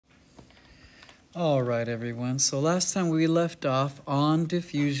All right, everyone. So last time we left off on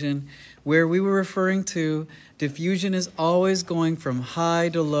diffusion, where we were referring to diffusion is always going from high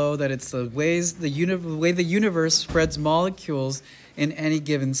to low, that it's the way the universe spreads molecules in any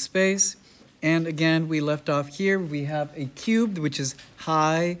given space. And again, we left off here. We have a cube, which is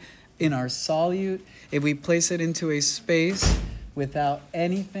high in our solute. If we place it into a space without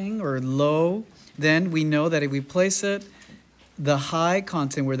anything, or low, then we know that if we place it, the high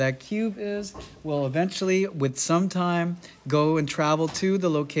content where that cube is will eventually, with some time, go and travel to the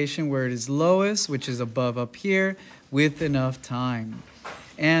location where it is lowest, which is above up here, with enough time.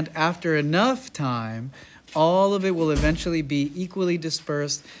 And after enough time, all of it will eventually be equally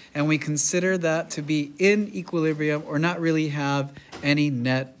dispersed, and we consider that to be in equilibrium or not really have any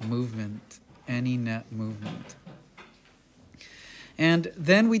net movement. And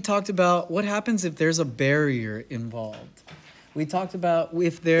then we talked about what happens if there's a barrier involved. We talked about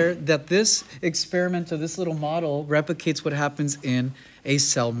that this experiment or this little model replicates what happens in a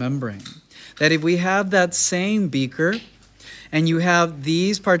cell membrane. That if we have that same beaker and you have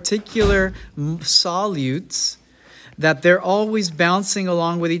these particular solutes, that they're always bouncing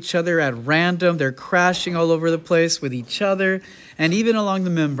along with each other at random. They're crashing all over the place with each other and even along the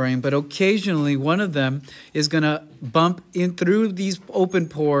membrane. But occasionally one of them is going to bump in through these open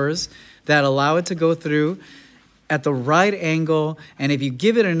pores that allow it to go through at the right angle, and if you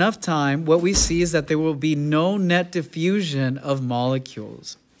give it enough time, what we see is that there will be no net diffusion of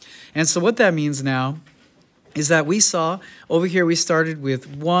molecules. And so what that means now is that we saw over here, we started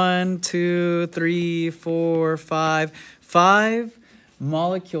with 1, 2, 3, 4, 5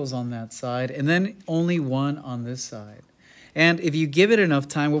 molecules on that side, and then only one on this side. And if you give it enough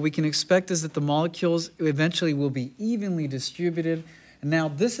time, what we can expect is that the molecules eventually will be evenly distributed. Now,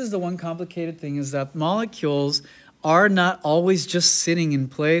 this is the one complicated thing, is that molecules are not always just sitting in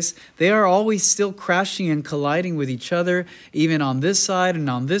place. They are always still crashing and colliding with each other, even on this side and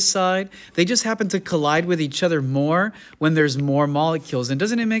on this side. They just happen to collide with each other more when there's more molecules. And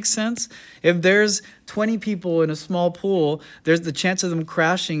doesn't it make sense? If there's 20 people in a small pool, there's the chance of them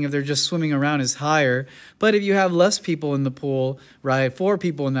crashing if they're just swimming around is higher. But if you have less people in the pool, right, 4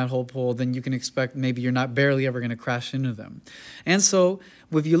 people in that whole pool, then you can expect maybe you're not barely ever going to crash into them. And so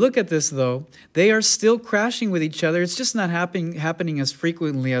if you look at this, though, they are still crashing with each other. It's just not happening as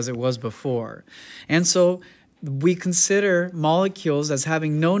frequently as it was before. And so we consider molecules as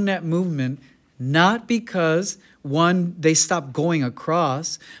having no net movement, not because they stop going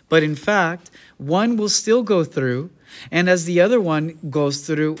across, but in fact, one will still go through, and as the other one goes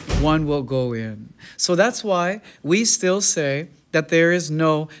through, one will go in. So that's why we still say that there is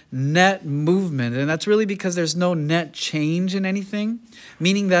no net movement, and that's really because there's no net change in anything,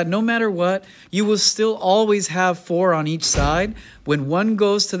 meaning that no matter what, you will still always have 4 on each side. When one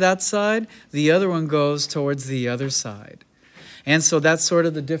goes to that side, the other one goes towards the other side. And so that's sort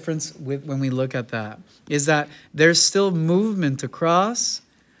of the difference when we look at that, is that there's still movement across,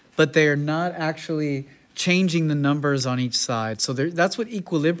 but they are not actually changing the numbers on each side. So that's what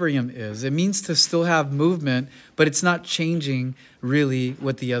equilibrium is. It means to still have movement, but it's not changing really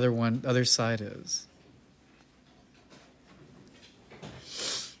what the other side is.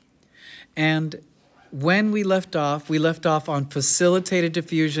 And when we left off on facilitated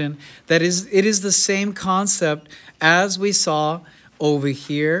diffusion. That is, it is the same concept as we saw over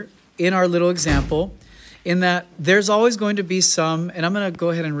here in our little example, in that there's always going to be some, and I'm going to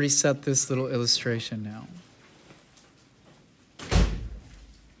go ahead and reset this little illustration now.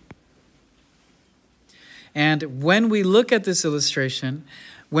 And when we look at this illustration,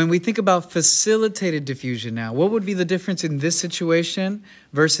 when we think about facilitated diffusion now, what would be the difference in this situation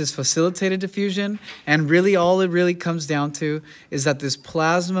versus facilitated diffusion? And really all it really comes down to is that this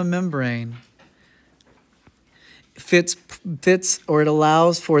plasma membrane fits or it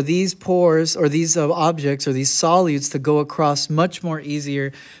allows for these pores or these objects or these solutes to go across much more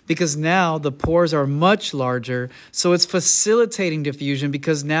easier, because now the pores are much larger. So it's facilitating diffusion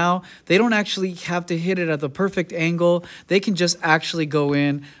because now they don't actually have to hit it at the perfect angle. They can just actually go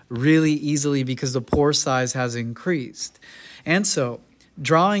in really easily because the pore size has increased. And so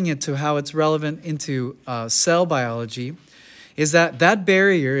drawing it to how it's relevant into cell biology, is that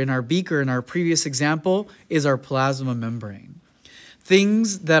barrier in our beaker in our previous example is our plasma membrane.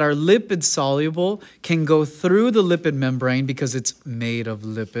 Things that are lipid soluble can go through the lipid membrane because it's made of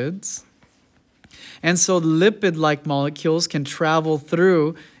lipids. And so lipid-like molecules can travel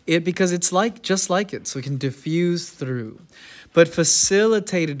through it because it's just like it, so it can diffuse through. But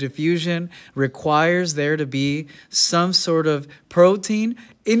facilitated diffusion requires there to be some sort of protein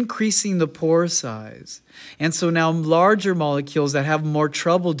increasing the pore size. And so now larger molecules that have more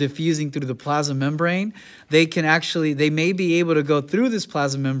trouble diffusing through the plasma membrane, they may be able to go through this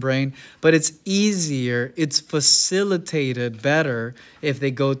plasma membrane, but it's easier, it's facilitated better if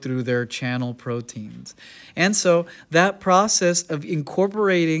they go through their channel proteins. And so that process of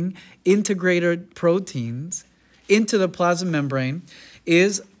incorporating integrated proteins into the plasma membrane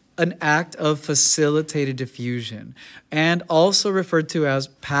is an act of facilitated diffusion, and also referred to as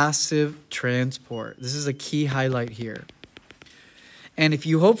passive transport. This is a key highlight here. And if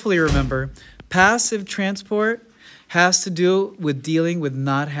you hopefully remember, passive transport has to do with dealing with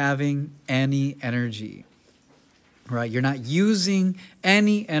not having any energy, right? You're not using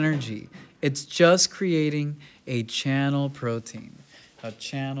any energy. It's just creating a channel protein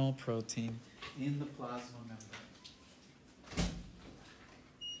in the plasma membrane.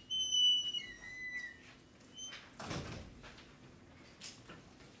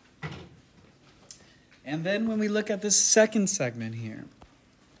 And then when we look at this second segment here,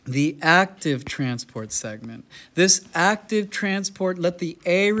 the active transport segment. This active transport, let the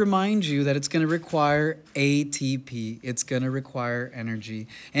A remind you that it's going to require ATP. It's going to require energy.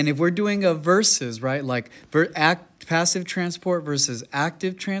 And if we're doing a versus, right, like passive transport versus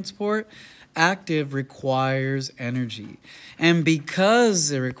active transport, active requires energy. And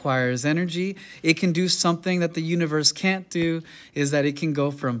because it requires energy, it can do something that the universe can't do, is that it can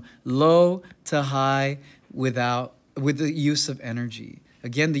go from low to high with the use of energy.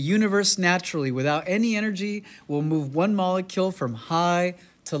 Again, the universe naturally, without any energy, will move one molecule from high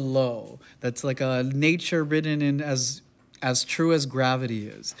to low. That's like a nature written in as true as gravity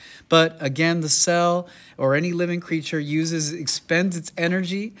is. But again, the cell or any living creature expends its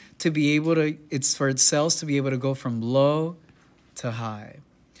energy to be able to, it's for its cells to be able to go from low to high.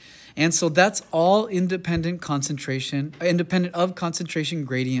 And so that's all independent of concentration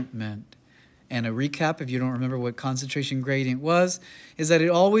gradient meant. And a recap, if you don't remember what concentration gradient was, is that it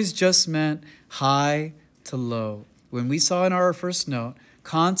always just meant high to low. When we saw in our first note,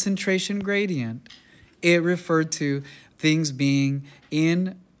 concentration gradient, it referred to things moving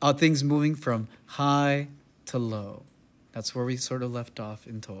from high to low. That's where we sort of left off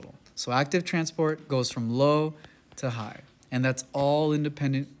in total. So active transport goes from low to high. And that's all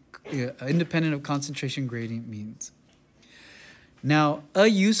independent of concentration gradient means. Now, a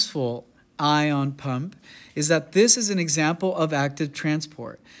useful ion pump is that this is an example of active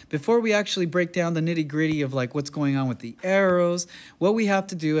transport. Before we actually break down the nitty-gritty of like what's going on with the arrows, what we have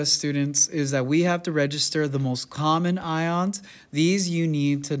to do as students is that we have to register the most common ions. These you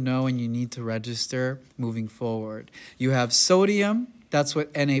need to know and you need to register moving forward. You have sodium. That's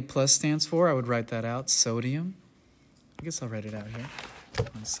what Na plus stands for. I would write that out, sodium. I guess I'll write it out here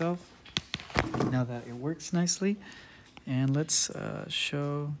myself. Now that it works nicely. And let's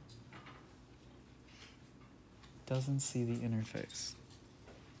show... Doesn't see the interface.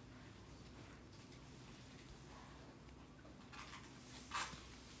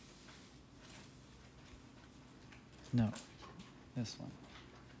 No, this one.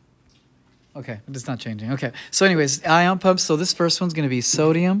 Okay, it's not changing. Okay, so anyways, ion pumps. So this first one's going to be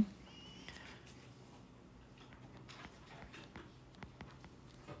sodium.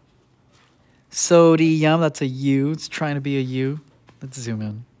 Sodium, that's a U. It's trying to be a U. Let's zoom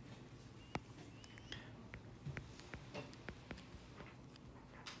in.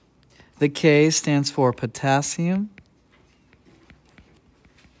 The K stands for potassium.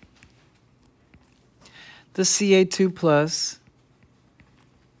 The Ca2 plus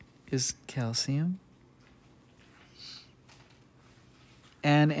is calcium.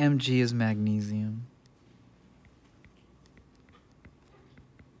 And Mg is magnesium.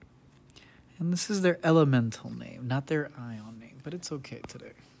 And this is their elemental name, not their ion name, but it's okay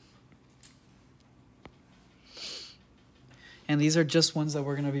today. And these are just ones that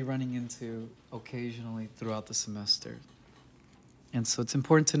we're going to be running into occasionally throughout the semester. And so it's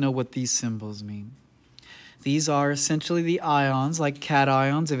important to know what these symbols mean. These are essentially the ions, like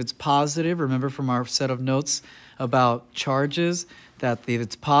cations. If it's positive, remember from our set of notes about charges, that if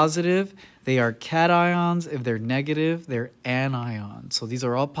it's positive, they are cations. If they're negative, they're anions. So these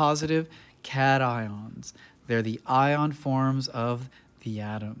are all positive cations. They're the ion forms of the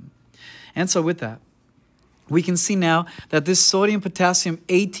atom. And so with that, we can see now that this sodium-potassium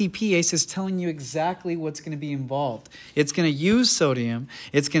ATPase is telling you exactly what's going to be involved. It's going to use sodium,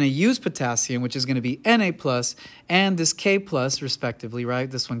 it's going to use potassium, which is going to be Na+, and this K+, respectively,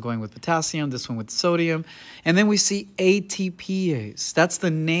 right? This one going with potassium, this one with sodium. And then we see ATPase. That's the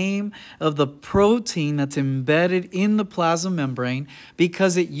name of the protein that's embedded in the plasma membrane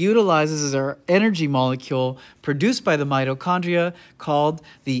because it utilizes our energy molecule produced by the mitochondria called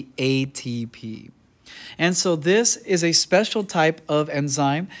the ATP. And so this is a special type of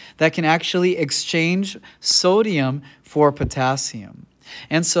enzyme that can actually exchange sodium for potassium.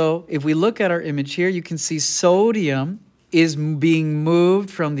 And so if we look at our image here, you can see sodium is being moved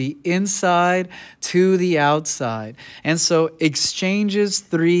from the inside to the outside. And so exchanges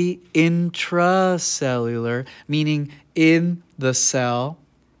 3 intracellular, meaning in the cell.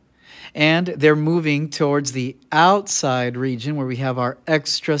 And they're moving towards the outside region where we have our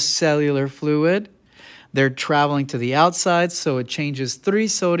extracellular fluid. They're traveling to the outside, so it changes 3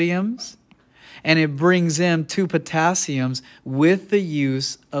 sodiums, and it brings in 2 potassiums with the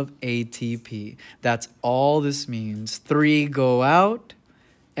use of ATP. That's all this means. 3 go out,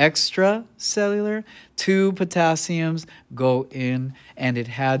 extracellular, 2 potassiums go in, and it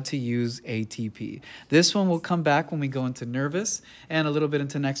had to use ATP. This one will come back when we go into nervous, and a little bit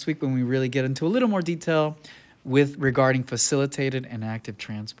into next week when we really get into a little more detail regarding facilitated and active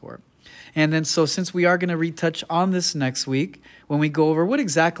transport. And then so since we are going to retouch on this next week when we go over what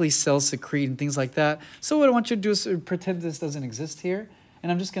exactly cells secrete and things like that, so what I want you to do is pretend this doesn't exist here,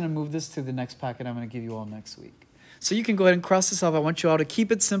 and I'm just going to move this to the next packet I'm going to give you all next week. So you can go ahead and cross this off. I want you all to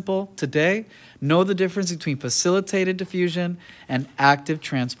keep it simple today. Know the difference between facilitated diffusion and active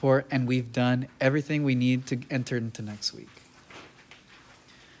transport, and we've done everything we need to enter into next week.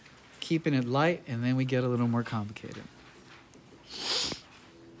 Keeping it light, and then we get a little more complicated.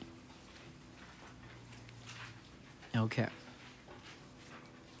 Okay.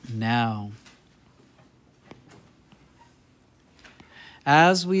 Now,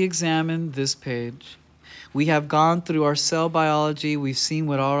 as we examine this page, we have gone through our cell biology. We've seen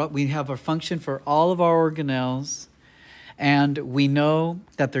we have a function for all of our organelles, and we know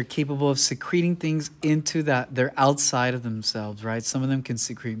that they're capable of secreting things into they're outside of themselves, right? Some of them can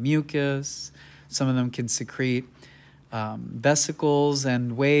secrete mucus, some of them can secrete vesicles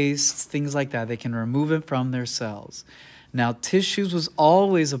and wastes, things like that. They can remove it from their cells. Now, tissues was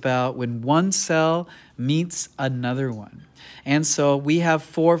always about when one cell meets another one. And so we have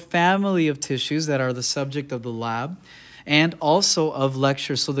 4 family of tissues that are the subject of the lab and also of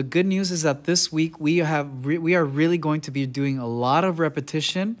lectures. So the good news is that this week we are really going to be doing a lot of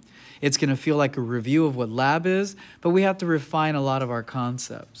repetition. It's going to feel like a review of what lab is, but we have to refine a lot of our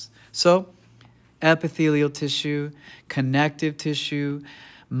concepts. So epithelial tissue, connective tissue,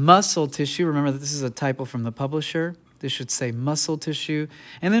 muscle tissue. Remember that this is a typo from the publisher. This should say muscle tissue.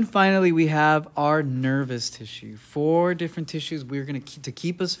 And then finally, we have our nervous tissue. 4 different tissues we're going to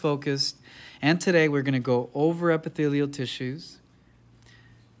keep us focused. And today we're going to go over epithelial tissues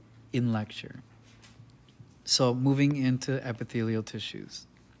in lecture. So moving into epithelial tissues.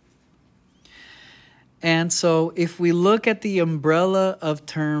 And so if we look at the umbrella of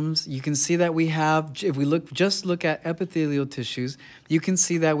terms, you can see that we have, if we just look at epithelial tissues, you can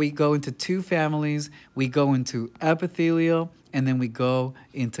see that we go into 2 families. We go into epithelial, and then we go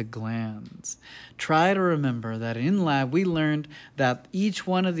into glands. Try to remember that in lab, we learned that each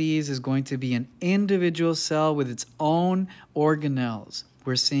one of these is going to be an individual cell with its own organelles.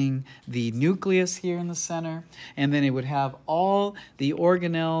 We're seeing the nucleus here in the center, and then it would have all the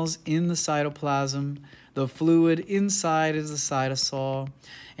organelles in the cytoplasm. The fluid inside is the cytosol,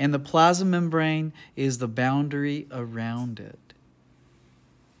 and the plasma membrane is the boundary around it.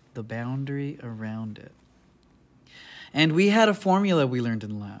 The boundary around it. And we had a formula we learned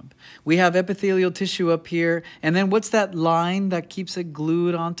in lab. We have epithelial tissue up here, and then what's that line that keeps it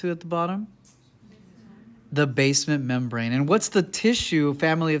glued onto at the bottom? The basement membrane. And what's the tissue,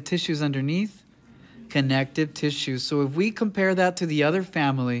 family of tissues underneath? Connective tissue. So if we compare that to the other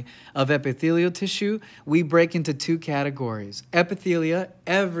family of epithelial tissue, we break into 2 categories. Epithelia,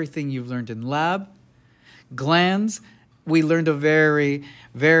 everything you've learned in lab. Glands, we learned a very,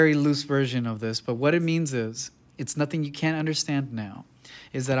 very loose version of this, but what it means is, it's nothing you can't understand now,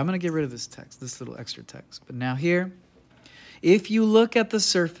 is that I'm going to get rid of this text, this little extra text. But now here, if you look at the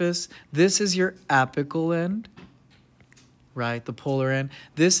surface, this is your apical end, right? The polar end.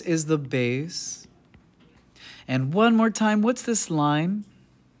 This is the base. And one more time, what's this line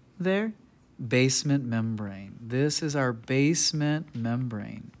there? Basement membrane. This is our basement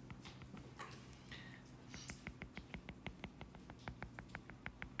membrane.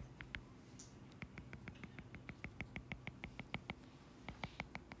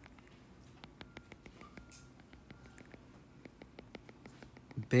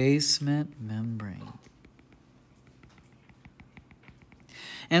 Basement membrane.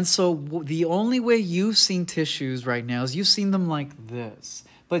 And so the only way you've seen tissues right now is you've seen them like this.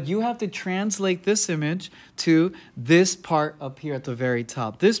 But you have to translate this image to this part up here at the very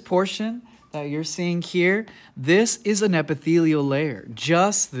top. This portion that you're seeing here, this is an epithelial layer,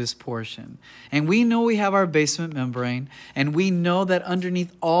 just this portion. And we know we have our basement membrane, and we know that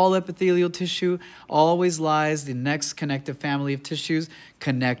underneath all epithelial tissue always lies the next connective family of tissues,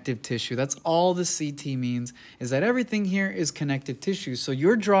 connective tissue. That's all the CT means, is that everything here is connective tissue. So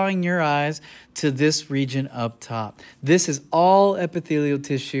you're drawing your eyes to this region up top. This is all epithelial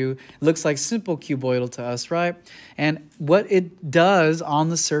tissue. Looks like simple cuboidal to us, right? And what it does on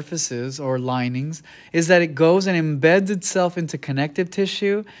the surfaces or linings is that it goes and embeds itself into connective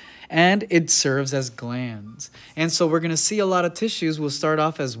tissue, and it serves as glands. And so we're going to see a lot of tissues will start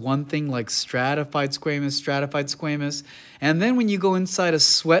off as one thing like stratified squamous, and then when you go inside a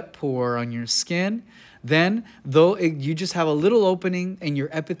sweat pore on your skin, then you just have a little opening and your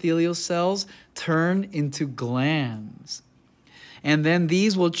epithelial cells turn into glands. And then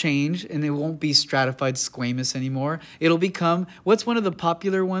these will change, and it won't be stratified squamous anymore. It'll become, what's one of the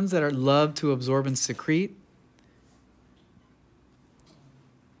popular ones that are loved to absorb and secrete?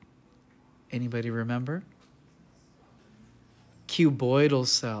 Anybody remember? Cuboidal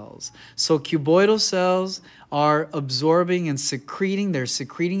cells. So cuboidal cells are absorbing and secreting. They're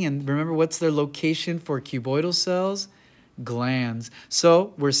secreting, and remember, what's their location for cuboidal cells? Glands.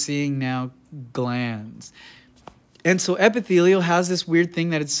 So we're seeing now glands. And so epithelial has this weird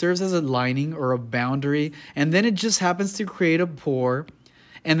thing that it serves as a lining or a boundary, and then it just happens to create a pore,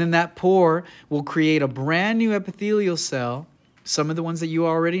 and then that pore will create a brand new epithelial cell, some of the ones that you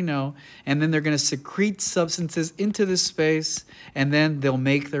already know, and then they're going to secrete substances into this space, and then they'll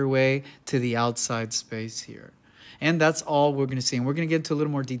make their way to the outside space here. And that's all we're going to see. And we're going to get into a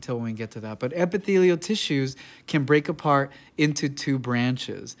little more detail when we get to that. But epithelial tissues can break apart into two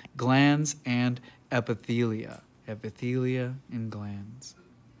branches, glands and epithelia. Epithelia and glands.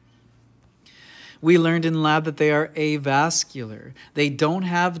 We learned in lab that they are avascular. They don't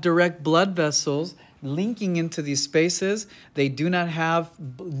have direct blood vessels linking into these spaces. They do not have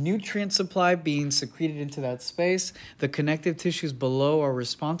nutrient supply being secreted into that space. The connective tissues below are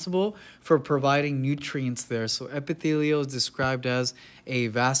responsible for providing nutrients there. So epithelial is described as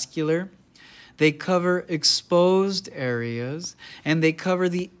avascular. They cover exposed areas, and they cover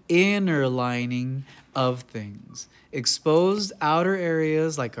the inner lining of things. Exposed outer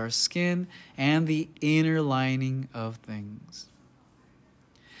areas like our skin and the inner lining of things.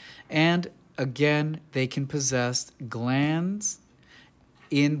 And again, they can possess glands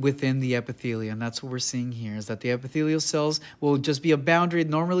within the epithelium. That's what we're seeing here, is that the epithelial cells will just be a boundary.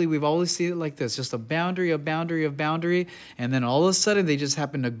 Normally, we've always seen it like this, just a boundary, and then all of a sudden, they just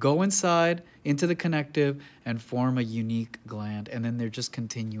happen to go inside into the connective and form a unique gland, and then they're just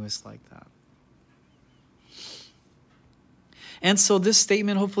continuous like that. And so this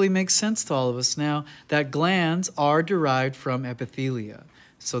statement hopefully makes sense to all of us now, that glands are derived from epithelia.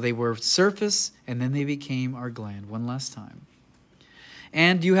 So they were surface, and then they became our gland. One last time.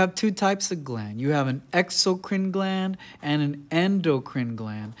 And you have two types of gland. You have an exocrine gland and an endocrine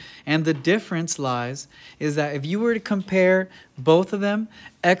gland. And the difference lies is that if you were to compare both of them,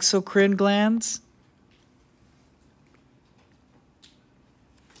 exocrine glands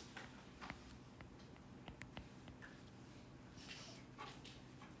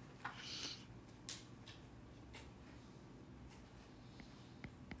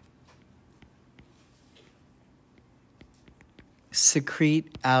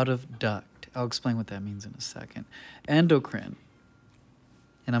secrete out of duct. I'll explain what that means in a second. Endocrine.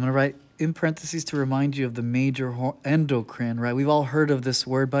 And I'm going to write in parentheses to remind you of the major endocrine, right? We've all heard of this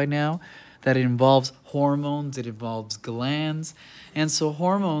word by now, that it involves hormones, it involves glands. And so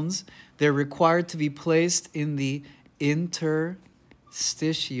hormones, they're required to be placed in the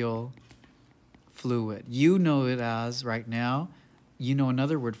interstitial fluid. You know it as, right now, you know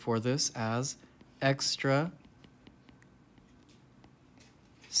another word for this as extracellular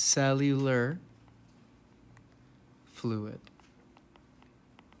fluid.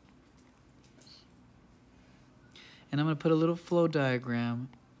 And I'm going to put a little flow diagram,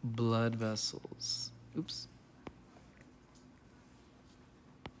 blood vessels. Oops.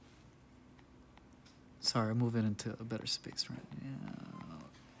 Sorry, I'm moving into a better space right now.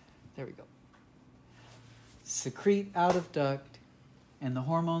 There we go. Secrete out of duct And the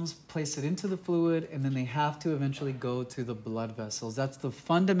hormones place it into the fluid, and then they have to eventually go to the blood vessels. That's the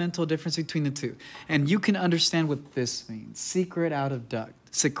fundamental difference between the two. And you can understand what this means. Secrete out of duct,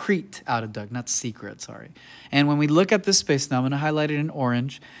 not secret, sorry. And when we look at this space now, I'm going to highlight it in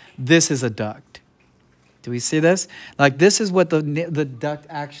orange. This is a duct. Do we see this? Like, this is what the duct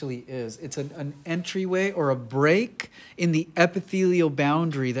actually is. It's an entryway or a break in the epithelial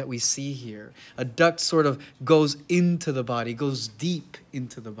boundary that we see here. A duct sort of goes into the body, goes deep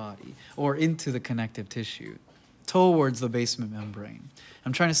into the body, or into the connective tissue, towards the basement membrane.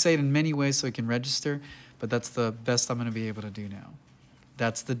 I'm trying to say it in many ways so it can register, but that's the best I'm going to be able to do now.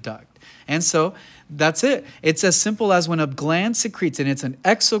 That's the duct. And so that's it. It's as simple as when a gland secretes, and it's an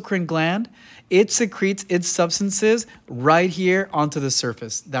exocrine gland, it secretes its substances right here onto the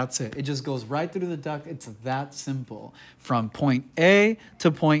surface. That's it. It just goes right through the duct. It's that simple. From point A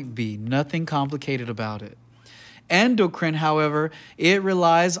to point B. Nothing complicated about it. Endocrine, however, it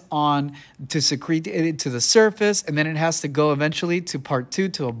relies on to secrete it to the surface, and then it has to go eventually to part 2,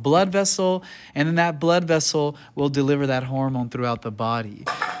 to a blood vessel, and then that blood vessel will deliver that hormone throughout the body.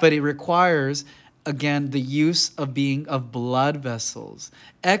 But it requires, again, the use of blood vessels.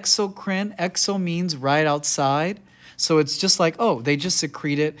 Exocrine, exo means right outside. So it's just like, oh, they just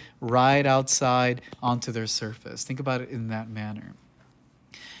secrete it right outside onto their surface. Think about it in that manner.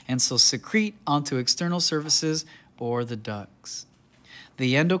 And so secrete onto external surfaces or the ducts.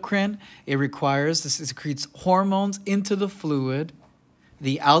 The endocrine, it secretes hormones into the fluid,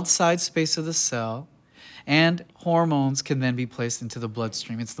 the outside space of the cell, and hormones can then be placed into the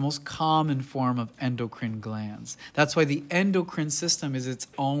bloodstream. It's the most common form of endocrine glands. That's why the endocrine system is its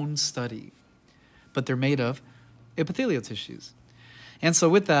own study. But they're made of epithelial tissues. And so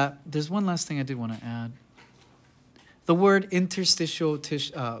with that, there's one last thing I did want to add. The word interstitial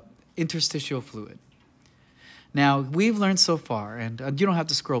fluid. Now, we've learned so far, and you don't have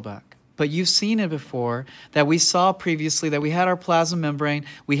to scroll back, but you've seen it before, that we saw previously that we had our plasma membrane,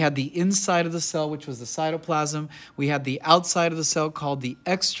 we had the inside of the cell, which was the cytoplasm, we had the outside of the cell called the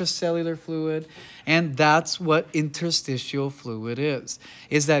extracellular fluid, and that's what interstitial fluid is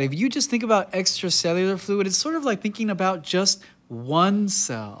that if you just think about extracellular fluid, it's sort of like thinking about just one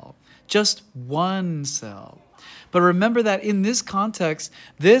cell. But remember that in this context,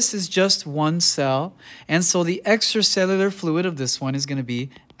 this is just one cell, and so the extracellular fluid of this one is going to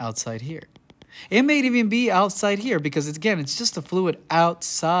be outside here. It may even be outside here because, it's just a fluid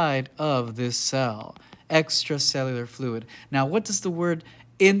outside of this cell, extracellular fluid. Now, what does the word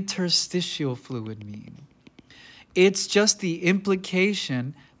interstitial fluid mean? It's just the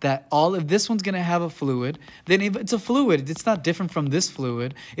implication that all of this one's going to have a fluid. Then if it's a fluid, it's not different from this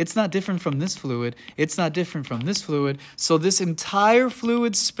fluid. It's not different from this fluid. It's not different from this fluid. So this entire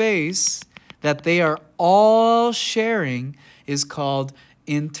fluid space that they are all sharing is called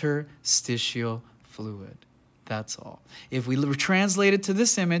interstitial fluid. That's all. If we translate it to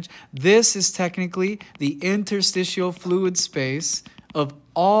this image, this is technically the interstitial fluid space of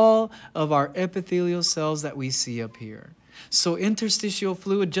all of our epithelial cells that we see up here. So interstitial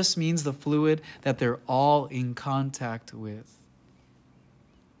fluid just means the fluid that they're all in contact with.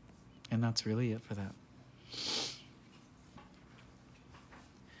 And that's really it for that.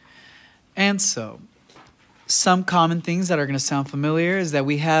 And so, some common things that are going to sound familiar is that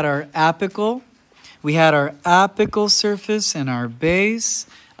we had our apical. We had our apical surface and our base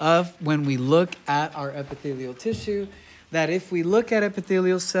of when we look at our epithelial tissue. That if we look at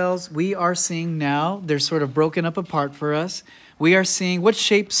epithelial cells, we are seeing now, they're sort of broken up apart for us. We are seeing, what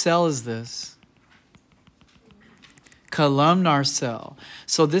shaped cell is this? Columnar cell.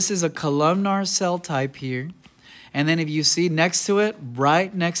 So this is a columnar cell type here. And then if you see next to it,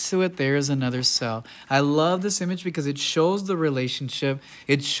 right next to it, there is another cell. I love this image because it shows the relationship.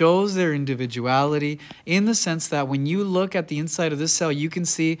 It shows their individuality in the sense that when you look at the inside of this cell, you can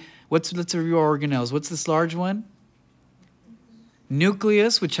see, let's review our organelles. What's this large one?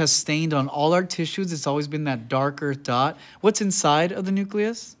 Nucleus, which has stained on all our tissues. It's always been that darker dot. What's inside of the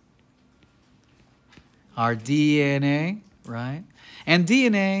nucleus? Our DNA, right? And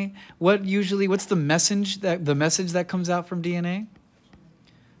DNA, what's the message that comes out from DNA?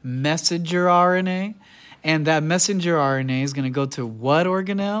 Messenger RNA. And that messenger RNA is going to go to what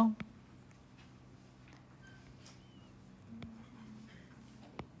organelle?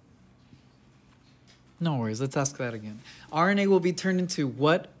 No worries, let's ask that again. RNA will be turned into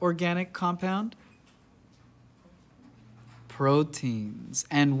what organic compound? Proteins.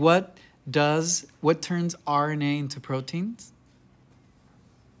 And what turns RNA into proteins?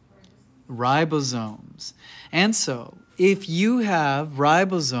 Ribosomes. And so, if you have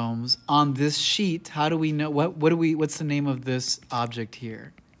ribosomes on this sheet, how do we know, what's the name of this object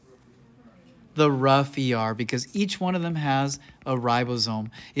here? The rough ER, because each one of them has a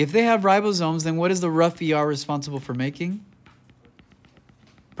ribosome. If they have ribosomes, then what is the rough ER responsible for making?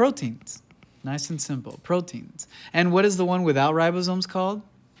 Proteins. Nice and simple, proteins. And what is the one without ribosomes called?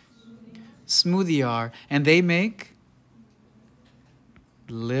 Smooth ER. And they make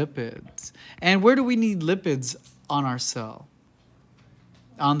lipids. And where do we need lipids on our cell?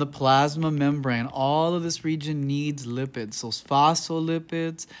 On the plasma membrane. All of this region needs lipids. Those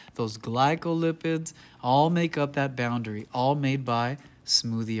phospholipids, those glycolipids, all make up that boundary, all made by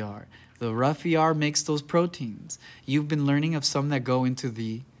smooth ER. The rough ER makes those proteins. You've been learning of some that go into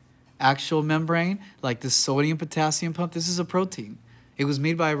the actual membrane, like the sodium-potassium pump. This is a protein. It was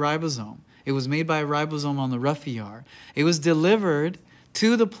made by a ribosome. It was made by a ribosome on the rough ER. It was delivered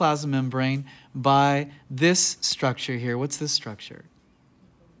to the plasma membrane by this structure here. What's this structure?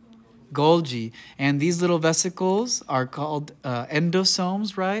 Golgi. And these little vesicles are called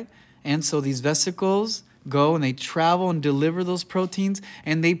endosomes, right? And so these vesicles go and they travel and deliver those proteins,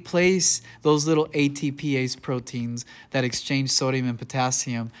 and they place those little ATPase proteins that exchange sodium and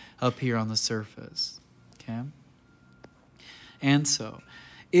potassium up here on the surface. Okay? And so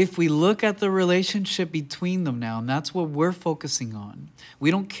if we look at the relationship between them now, and that's what we're focusing on,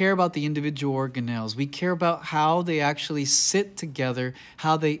 we don't care about the individual organelles. We care about how they actually sit together,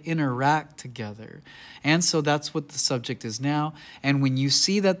 how they interact together. And so that's what the subject is now. And when you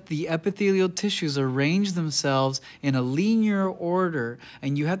see that the epithelial tissues arrange themselves in a linear order,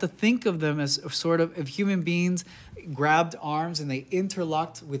 and you have to think of them as sort of, if human beings grabbed arms and they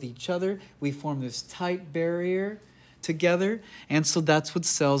interlocked with each other, we form this tight barrier together. And so that's what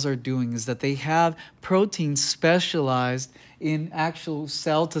cells are doing, is that they have proteins specialized in actual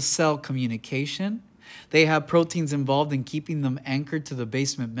cell-to-cell communication. They have proteins involved in keeping them anchored to the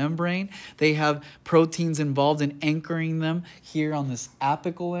basement membrane. They have proteins involved in anchoring them here on this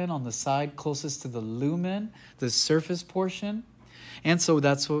apical end, on the side closest to the lumen, the surface portion. And so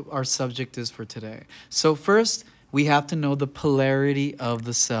that's what our subject is for today. So first, we have to know the polarity of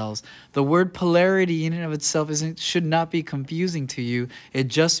the cells. The word polarity in and of itself should not be confusing to you. It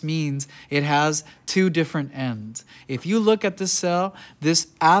just means it has two different ends. If you look at the cell, this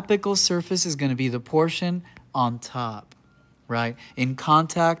apical surface is going to be the portion on top, right? In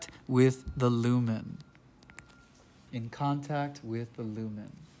contact with the lumen. In contact with the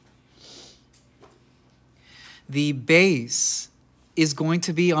lumen. The base is going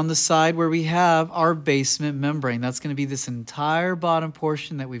to be on the side where we have our basement membrane. That's going to be this entire bottom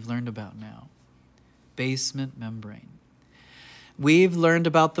portion that we've learned about now. Basement membrane. We've learned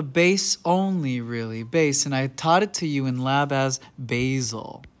about the base only, really, base, and I taught it to you in lab as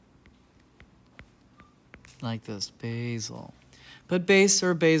basal. Like this, basal. But base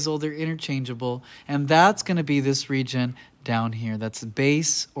or basal, they're interchangeable, and that's going to be this region down here. That's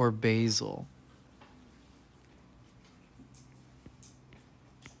base or basal.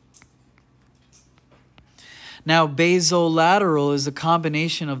 Now, basolateral is a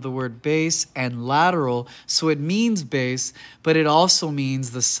combination of the word base and lateral, so it means base, but it also means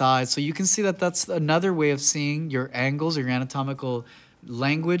the side. So you can see that that's another way of seeing your angles or your anatomical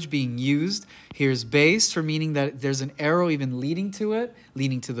language being used. Here's base for meaning that there's an arrow even leading to it,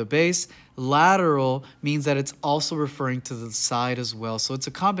 leading to the base. Lateral means that it's also referring to the side as well. So it's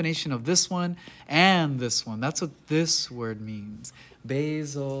a combination of this one and this one. That's what this word means.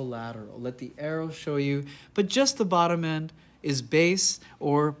 Basolateral. Let the arrow show you, but just the bottom end is base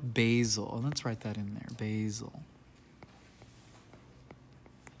or basal. Let's write that in there, basal.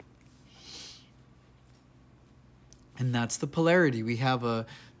 And that's the polarity. We have a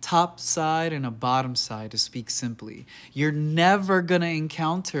top side and a bottom side, to speak simply. You're never going to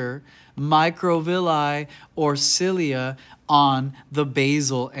encounter microvilli or cilia on the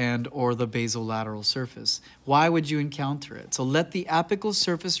basal end or the basolateral surface. Why would you encounter it? So let the apical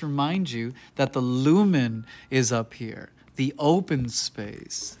surface remind you that the lumen is up here, the open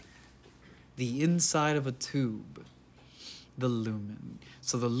space, the inside of a tube, the lumen.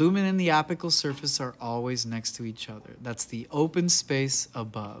 So the lumen and the apical surface are always next to each other. That's the open space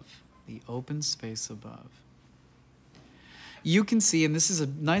above, the open space above. You can see, and this is a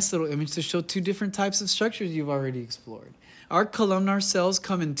nice little image to show two different types of structures you've already explored. Our columnar cells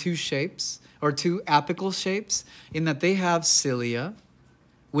come in two shapes, or two apical shapes, in that they have cilia,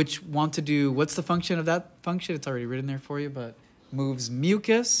 which want to do, what's the function of that function? It's already written there for you, but moves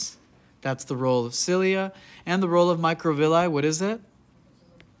mucus. That's the role of cilia. And the role of microvilli, what is it?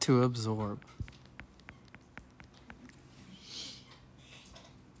 To absorb.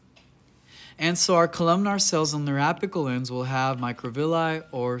 And so our columnar cells on their apical ends will have microvilli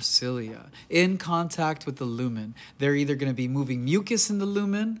or cilia in contact with the lumen. They're either going to be moving mucus in the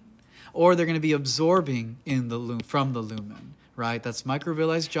lumen, or they're going to be absorbing in the from the lumen, right? That's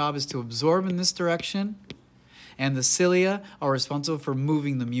microvilli's job, is to absorb in this direction, and the cilia are responsible for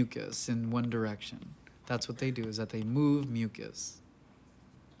moving the mucus in one direction. That's what they do, is that they move mucus.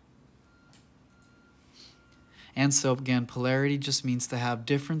 And so again, polarity just means to have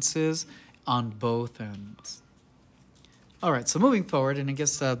differences on both ends. All right, so moving forward, and I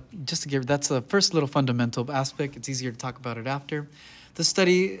guess just to give, that's the first little fundamental aspect. It's easier to talk about it after. The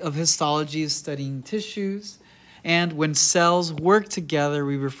study of histology is studying tissues, and when cells work together,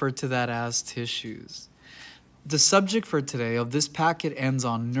 we refer to that as tissues. The subject for today of this packet ends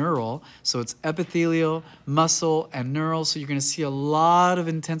on neural, so it's epithelial, muscle, and neural, so you're going to see a lot of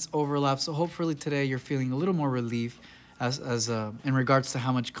intense overlap, so hopefully today you're feeling a little more relief in regards to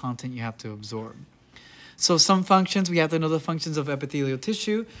how much content you have to absorb. So some functions, we have to know the functions of epithelial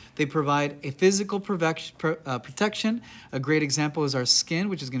tissue. They provide a physical protection. A great example is our skin,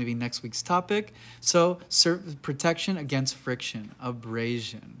 which is going to be next week's topic. So protection against friction,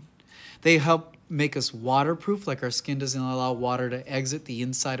 abrasion. They help make us waterproof, like our skin doesn't allow water to exit the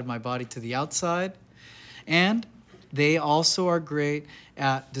inside of my body to the outside. And they also are great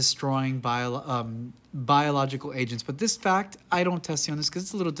at destroying biological agents. But this fact, I don't test you on this because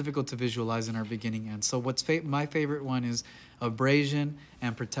it's a little difficult to visualize in our beginning end. So what's my favorite one is abrasion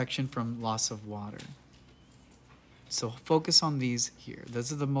and protection from loss of water. So focus on these here.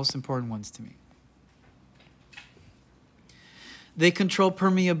 Those are the most important ones to me. They control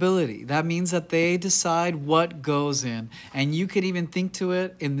permeability. That means that they decide what goes in. And you could even think to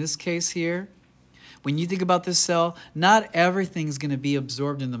it in this case here. When you think about this cell, not everything's going to be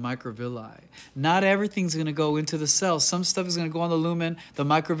absorbed in the microvilli. Not everything's going to go into the cell. Some stuff is going to go on the lumen. The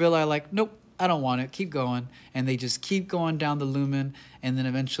microvilli are like, nope, I don't want it. Keep going. And they just keep going down the lumen, and then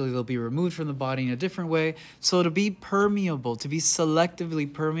eventually they'll be removed from the body in a different way. So to be permeable, to be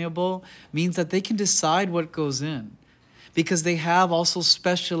selectively permeable, means that they can decide what goes in. Because they have also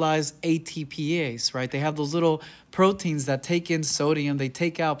specialized ATPase, right? They have those little proteins that take in sodium, they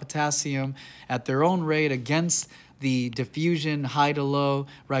take out potassium at their own rate against the diffusion high to low,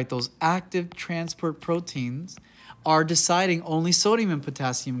 right? Those active transport proteins are deciding only sodium and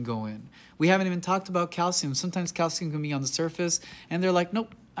potassium go in. We haven't even talked about calcium. Sometimes calcium can be on the surface, and they're like,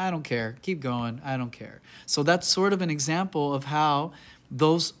 nope, I don't care. Keep going, I don't care. So that's sort of an example of how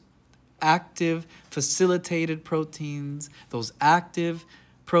those active facilitated proteins, those active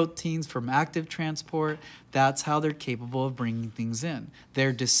proteins from active transport, that's how they're capable of bringing things in.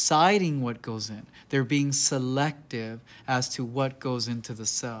 They're deciding what goes in. They're being selective as to what goes into the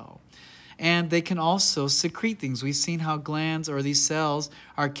cell. And they can also secrete things. We've seen how glands or these cells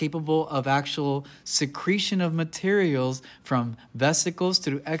are capable of actual secretion of materials from vesicles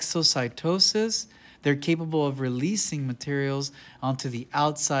through exocytosis. They're capable of releasing materials onto the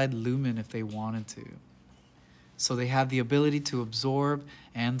outside lumen if they wanted to. So they have the ability to absorb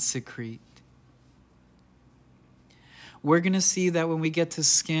and secrete. We're going to see that when we get to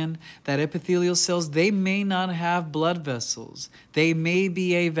skin, that epithelial cells, they may not have blood vessels. They may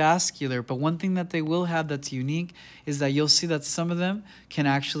be avascular, but one thing that they will have that's unique is that you'll see that some of them can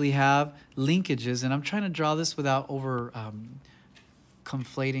actually have linkages. And I'm trying to draw this without over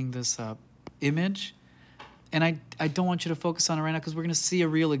conflating this image. And I don't want you to focus on it right now because we're going to see a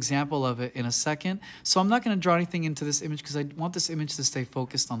real example of it in a second. So I'm not going to draw anything into this image because I want this image to stay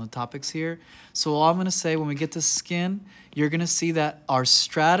focused on the topics here. So all I'm going to say, when we get to skin, you're going to see that our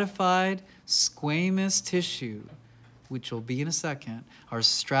stratified squamous tissue, which will be in a second, our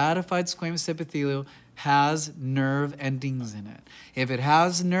stratified squamous epithelial has nerve endings in it. If it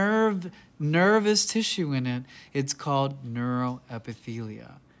has nervous tissue in it, it's called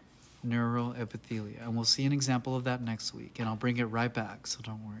neuroepithelia. Neuroepithelia. And we'll see an example of that next week. And I'll bring it right back, so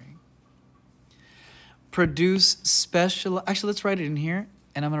don't worry. Produce special... Actually, let's write it in here.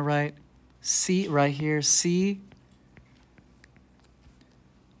 And I'm going to write C right here. C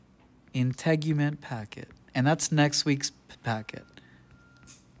integument packet. And that's next week's packet.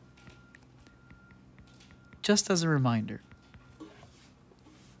 Just as a reminder.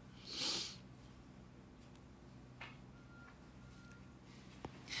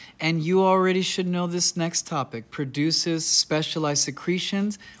 And you already should know this next topic. Produces specialized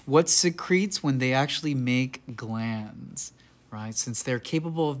secretions. What secretes when they actually make glands, right? Since they're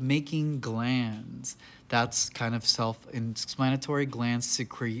capable of making glands, that's kind of self-explanatory. Glands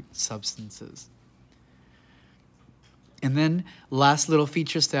secrete substances. And then last little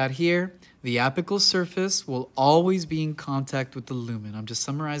feature stat here, the apical surface will always be in contact with the lumen. I'm just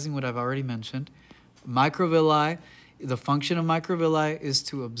summarizing what I've already mentioned. Microvilli, the function of microvilli is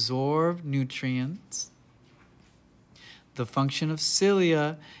to absorb nutrients. The function of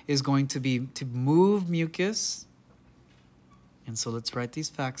cilia is going to be to move mucus. And so let's write these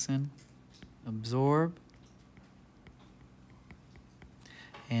facts in. Absorb.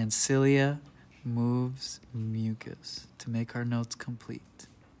 And cilia moves mucus to make our notes complete.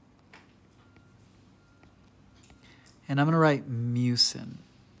 And I'm going to write mucin.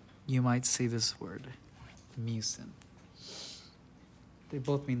 You might see this word, mucin. They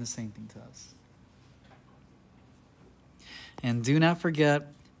both mean the same thing to us. And do not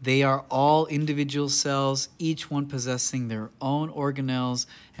forget, they are all individual cells, each one possessing their own organelles,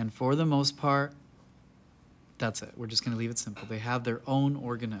 and for the most part, that's it. We're just going to leave it simple. They have their own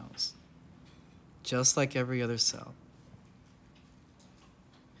organelles, just like every other cell.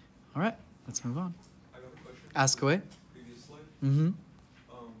 All right, let's move on. I got a question. Ask away. Previous slide. Mm-hmm.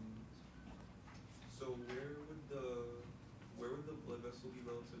 So where would the blood vessel be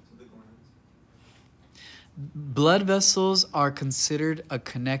relative to the glands? Blood vessels are considered a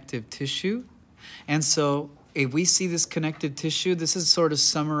connective tissue. And so if we see this connective tissue, this is sort of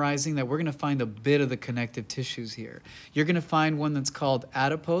summarizing that we're going to find a bit of the connective tissues here. You're going to find one that's called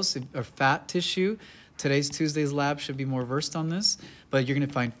adipose, or fat tissue. Tuesday's lab should be more versed on this. But you're going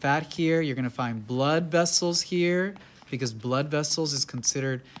to find fat here. You're going to find blood vessels here, because blood vessels is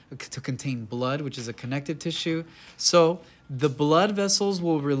considered to contain blood, which is a connective tissue. So the blood vessels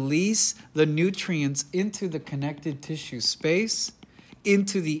will release the nutrients into the connective tissue space,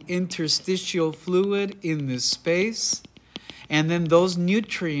 into the interstitial fluid in this space, and then those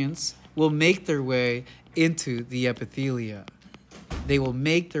nutrients will make their way into the epithelia. They will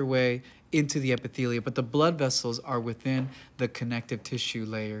make their way into the epithelia, but the blood vessels are within the connective tissue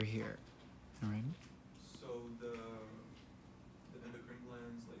layer here. All right? So the endocrine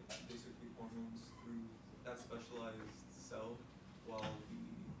glands, like, they secrete hormones through that specialized cell, while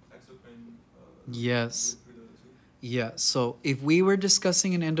the exocrine Yes. through the tube? Yeah, so if we were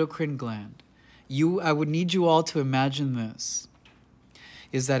discussing an endocrine gland, I would need you all to imagine this,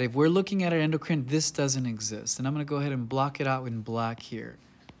 is that if we're looking at an endocrine, this doesn't exist. And I'm going to go ahead and block it out in black here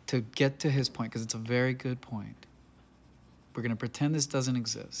to get to his point, because it's a very good point. We're going to pretend this doesn't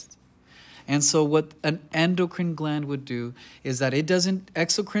exist. And so what an endocrine gland would do is that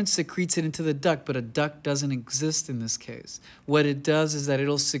exocrine secretes it into the duct, but a duct doesn't exist in this case. What it does is that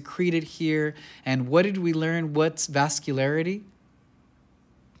it'll secrete it here. And what did we learn? What's vascularity?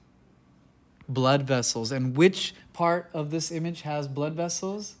 Blood vessels. And which part of this image has blood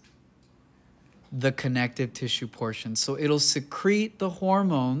vessels? The connective tissue portion. So it'll secrete the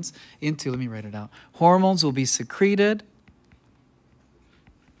hormones into, let me write it out. Hormones will be secreted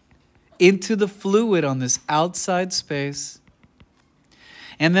into the fluid on this outside space.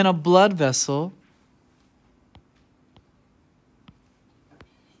 And then a blood vessel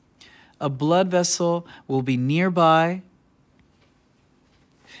will be nearby.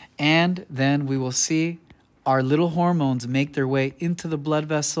 And then we will see our little hormones make their way into the blood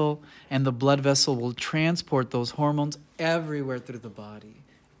vessel, and the blood vessel will transport those hormones everywhere through the body.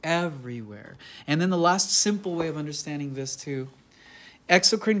 Everywhere. And then the last simple way of understanding this too,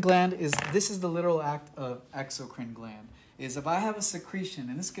 exocrine gland this is the literal act of exocrine gland, is if I have a secretion,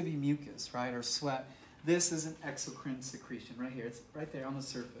 and this could be mucus, right, or sweat, this is an exocrine secretion right here. It's right there on the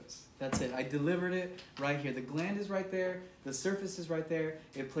surface. That's it. I delivered it right here. The gland is right there. The surface is right there.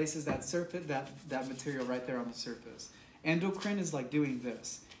 It places that surface, that material right there on the surface. Endocrine is like doing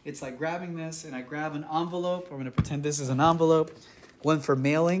this. It's like grabbing this, and I grab an envelope. I'm going to pretend this is an envelope. One for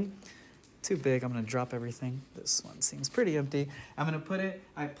mailing. Too big. I'm going to drop everything. This one seems pretty empty. I'm going to put it,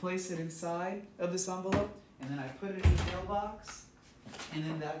 I place it inside of this envelope, and then I put it in the mailbox, and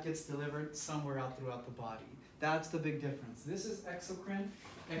then that gets delivered somewhere out throughout the body. That's the big difference. This is exocrine.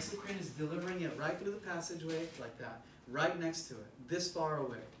 Exocrine is delivering it right through the passageway, like that, right next to it, this far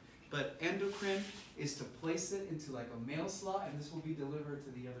away. But endocrine is to place it into like a mail slot, and this will be delivered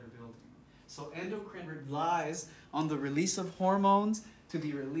to the other building. So endocrine relies on the release of hormones to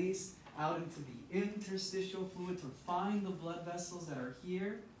be released out into the interstitial fluid to find the blood vessels that are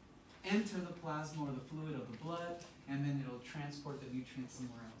here, enter the plasma or the fluid of the blood, and then it'll transport the nutrients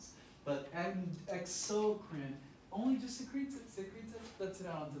somewhere else. But exocrine only just secretes it, lets it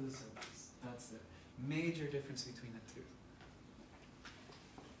out onto the surface. That's the major difference between the two.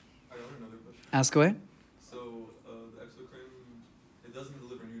 I got another question. Ask away. So the exocrine, it doesn't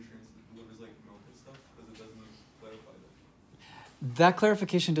deliver nutrients, it delivers like milk and stuff, because it doesn't clarify that. That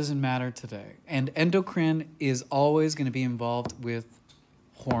clarification doesn't matter today. And endocrine is always going to be involved with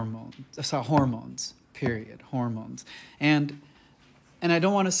hormones, period, hormones. And I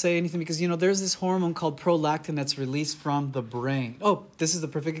don't want to say anything because, there's this hormone called prolactin that's released from the brain. Oh, this is the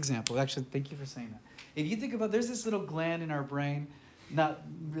perfect example. Actually, thank you for saying that. If you think about, there's this little gland in our brain, not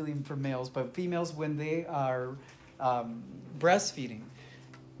really for males, but females, when they are breastfeeding,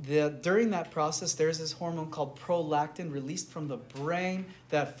 during that process, there's this hormone called prolactin released from the brain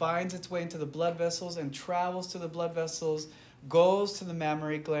that finds its way into the blood vessels and travels to the blood vessels, goes to the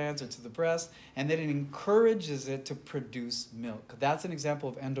mammary glands or to the breast, and then it encourages it to produce milk. That's an example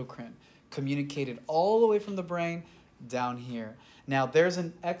of endocrine, communicated all the way from the brain down here. Now, there's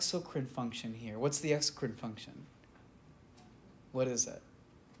an exocrine function here. What's the exocrine function? What is it?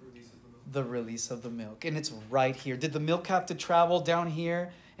 The release of the milk. And it's right here. Did the milk have to travel down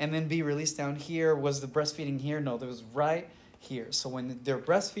here and then be released down here? Was the breastfeeding here? No, it was right here. So when they're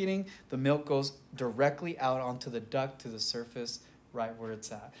breastfeeding, the milk goes directly out onto the duct to the surface, right where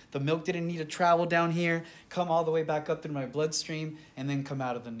it's at. The milk didn't need to travel down here, come all the way back up through my bloodstream, and then come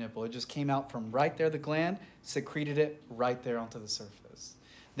out of the nipple. It just came out from right there, the gland, secreted it right there onto the surface.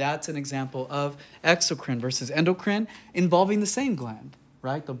 That's an example of exocrine versus endocrine involving the same gland,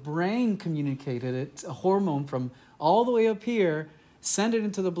 right? The brain communicated it, a hormone from all the way up here, send it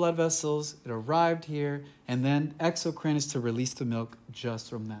into the blood vessels, it arrived here, and then exocrine is to release the milk just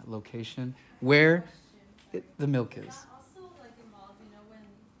from that location where the milk is. Is that also like involved, when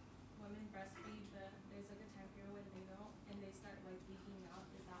women breastfeed, there's like a time period when they don't, and they start like leaking out.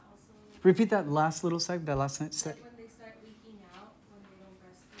 Is that also? Repeat that last little segment, that last sentence. Like when they start leaking out, when they don't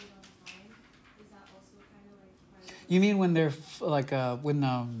breastfeed on time, is that also kind of like part of? You mean when they're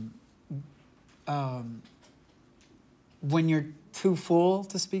when you're too full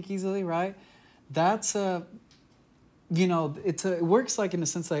to speak easily, right? That's it works like in the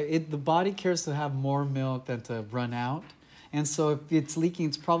sense that the body cares to have more milk than to run out. And so if it's leaking,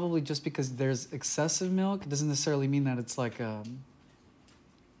 it's probably just because there's excessive milk. It doesn't necessarily mean that it's like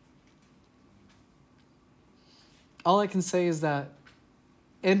all I can say is that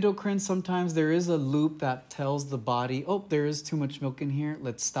endocrine, sometimes there is a loop that tells the body, oh, there is too much milk in here,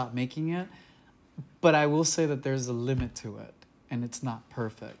 let's stop making it. But I will say that there's a limit to it, and it's not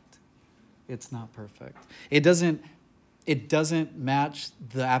perfect. It's not perfect. It doesn't match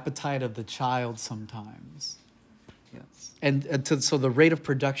the appetite of the child sometimes. Yes. So the rate of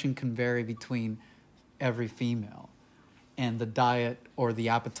production can vary between every female, and the diet or the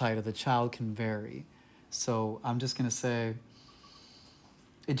appetite of the child can vary. So I'm just going to say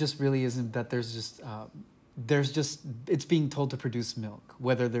it just really isn't that it's being told to produce milk.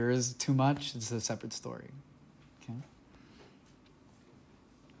 Whether there is too much, it's a separate story. Okay.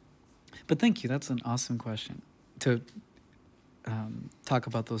 But thank you. That's an awesome question to talk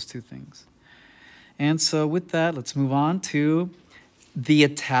about those two things. And so with that, let's move on to the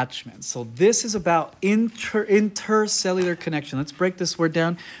attachment. So this is about intercellular connection. Let's break this word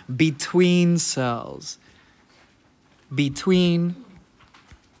down. Between cells. Between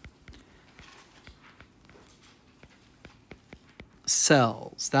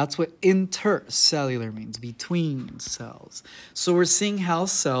cells. That's what intercellular means, between cells. So we're seeing how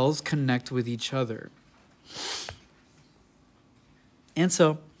cells connect with each other. And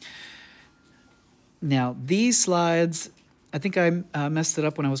so now these slides, I think I messed it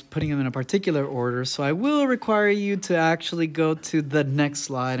up when I was putting them in a particular order, so I will require you to actually go to the next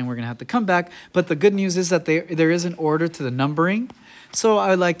slide, and we're going to have to come back. But the good news is that there is an order to the numbering, so I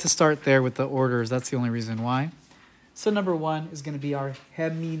would like to start there with the orders. That's the only reason why. So number 1 is going to be our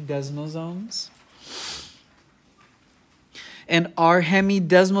hemidesmosomes. And our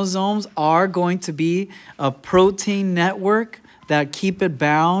hemidesmosomes are going to be a protein network that keep it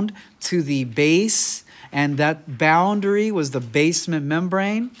bound to the base, and that boundary was the basement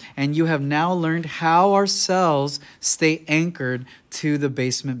membrane. And you have now learned how our cells stay anchored to the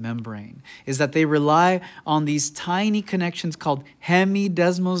basement membrane, is that they rely on these tiny connections called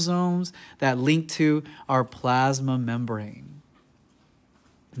hemidesmosomes that link to our plasma membrane.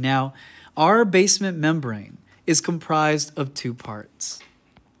 Now, our basement membrane is comprised of 2 parts.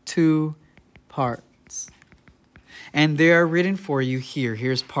 2 parts. And they are written for you here.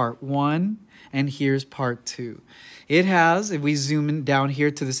 Here's part 1. And here's part 2. It has, if we zoom in down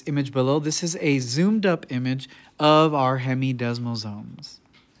here to this image below, this is a zoomed up image of our hemidesmosomes.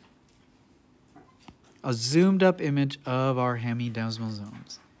 A zoomed up image of our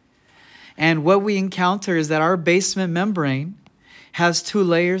hemidesmosomes. And what we encounter is that our basement membrane has 2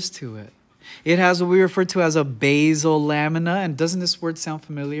 layers to it. It has what we refer to as a basal lamina. And doesn't this word sound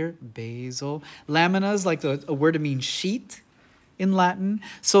familiar? Basal. Lamina is like a word to mean sheet in Latin.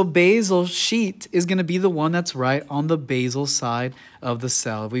 So basal sheet is going to be the one that's right on the basal side of the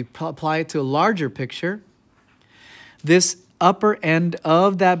cell. If we apply it to a larger picture, this upper end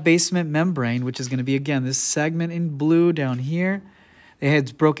of that basement membrane, which is going to be, again, this segment in blue down here,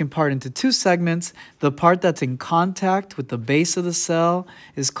 it's broken apart into two segments. The part that's in contact with the base of the cell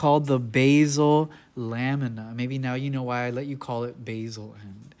is called the basal lamina. Maybe now you know why I let you call it basal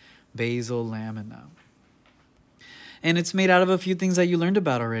end. Basal lamina. And it's made out of a few things that you learned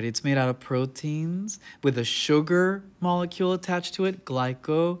about already. It's made out of proteins with a sugar molecule attached to it,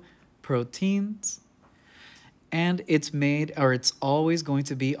 glycoproteins. And it's made, or it's always going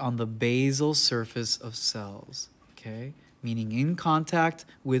to be on the basal surface of cells, okay? Meaning in contact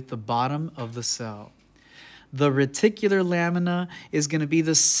with the bottom of the cell. The reticular lamina is going to be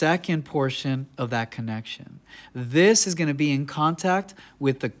the second portion of that connection. This is going to be in contact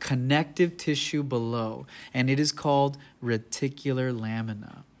with the connective tissue below, and it is called reticular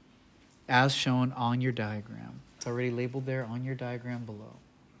lamina, as shown on your diagram. It's already labeled there on your diagram below.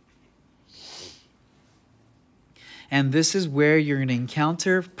 And this is where you're going to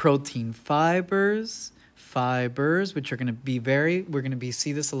encounter protein fibers, which are going to be we're going to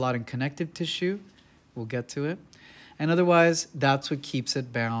see this a lot in connective tissue. We'll get to it. And otherwise, that's what keeps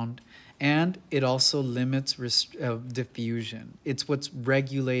it bound. And it also limits diffusion. It's what's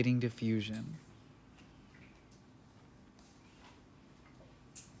regulating diffusion.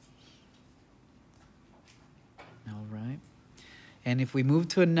 All right. And if we move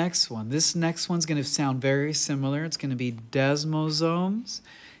to a next one, this next one's going to sound very similar. It's going to be desmosomes.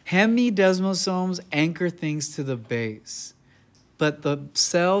 Hemidesmosomes anchor things to the base. But the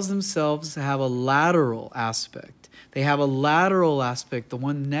cells themselves have a lateral aspect. They have a lateral aspect, the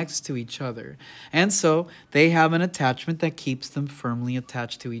one next to each other. And so they have an attachment that keeps them firmly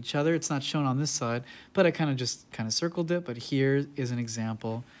attached to each other. It's not shown on this side, but I kind of circled it. But here is an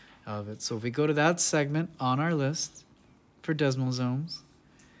example of it. So if we go to that segment on our list for desmosomes,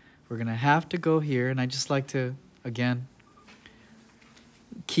 we're going to have to go here. And I just like to, again,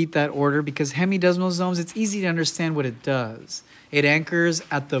 keep that order because hemidesmosomes, it's easy to understand what it does. It anchors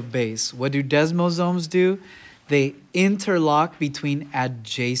at the base. What do desmosomes do? They interlock between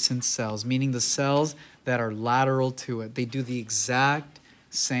adjacent cells, meaning the cells that are lateral to it. They do the exact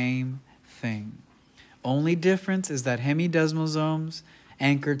same thing. Only difference is that hemidesmosomes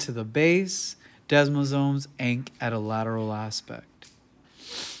anchor to the base, desmosomes anchor at a lateral aspect.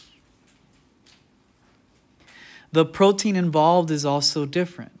 The protein involved is also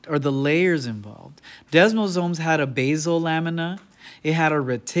different, or the layers involved. Desmosomes had a basal lamina, it had a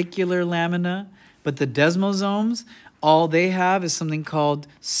reticular lamina, but the desmosomes, all they have is something called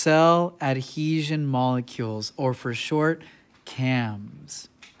cell adhesion molecules, or for short, CAMs.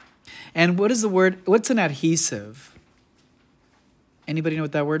 And what is the word, what's an adhesive? Anybody know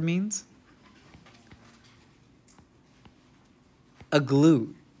what that word means? A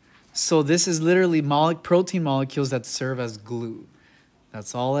glue. So this is literally protein molecules that serve as glue.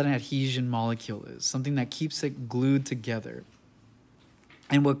 That's all an adhesion molecule is, something that keeps it glued together.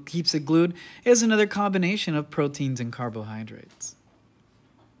 And what keeps it glued is another combination of proteins and carbohydrates.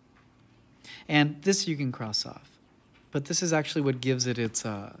 And this you can cross off. But this is actually what gives it its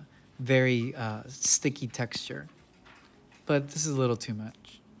very sticky texture. But this is a little too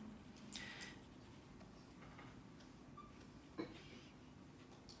much.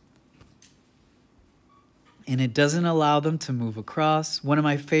 And it doesn't allow them to move across. One of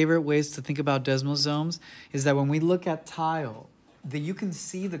my favorite ways to think about desmosomes is that when we look at tile, you can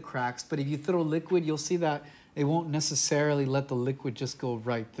see the cracks, but if you throw liquid, you'll see that it won't necessarily let the liquid just go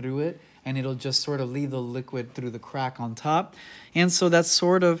right through it, and it'll just sort of leave the liquid through the crack on top. And so that's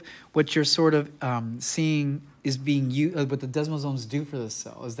sort of what you're sort of seeing is being used, what the desmosomes do for the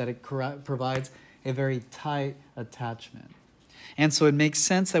cell, is that it provides a very tight attachment. And so it makes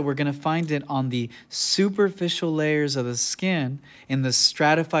sense that we're going to find it on the superficial layers of the skin in the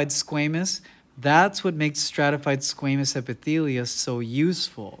stratified squamous. That's what makes stratified squamous epithelia so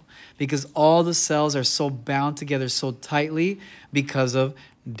useful, because all the cells are so bound together so tightly because of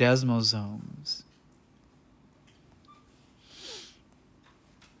desmosomes.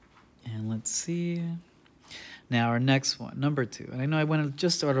 And let's see. Now our next one, number 2. And I know I went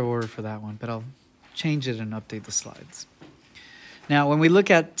just out of order for that one, but I'll change it and update the slides. Now, when we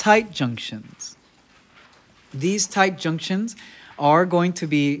look at tight junctions, these tight junctions are going to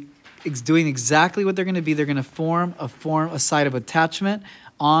be doing exactly what they're going to be. They're going to form a site of attachment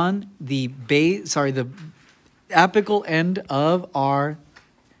on the apical end of our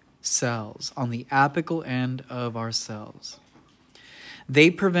cells. On the apical end of our cells, they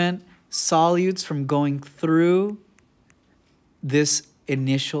prevent solutes from going through this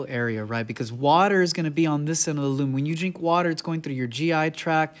initial area, right? Because water is going to be on this end of the lumen. When you drink water, it's going through your GI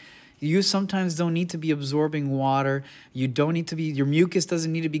tract. You sometimes don't need to be absorbing water. You don't need to be, your mucus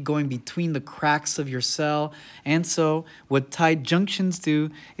doesn't need to be going between the cracks of your cell. And so what tight junctions do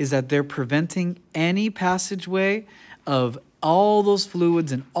is that they're preventing any passageway of all those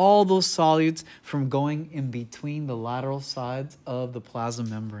fluids and all those solutes from going in between the lateral sides of the plasma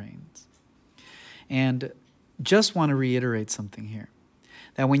membranes. And just want to reiterate something here.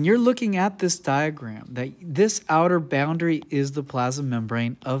 That when you're looking at this diagram, that this outer boundary is the plasma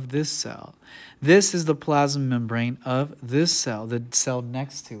membrane of this cell. This is the plasma membrane of this cell, the cell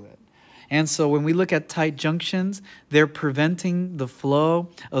next to it. And so when we look at tight junctions, they're preventing the flow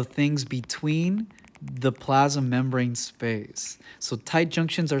of things between the plasma membrane space. So tight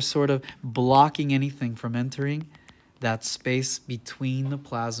junctions are sort of blocking anything from entering that space between the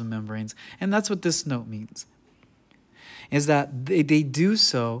plasma membranes. And that's what this note means, is that they do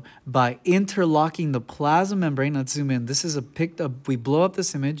so by interlocking the plasma membrane. Let's zoom in. This is a picked up, we blow up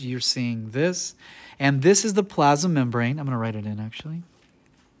this image, you're seeing this, and this is the plasma membrane. I'm going to write it in actually.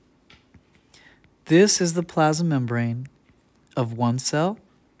 This is the plasma membrane of one cell.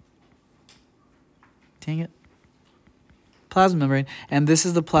 Dang it. Plasma membrane. And this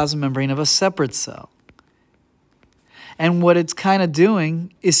is the plasma membrane of a separate cell. And what it's kind of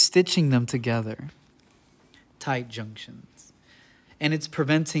doing is stitching them together. Tight junctions. And it's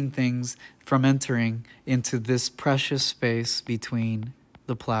preventing things from entering into this precious space between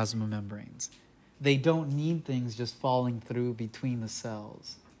the plasma membranes. They don't need things just falling through between the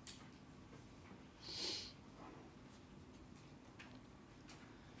cells.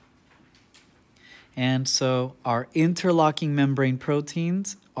 And so our interlocking membrane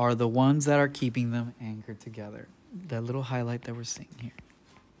proteins are the ones that are keeping them anchored together. That little highlight that we're seeing here.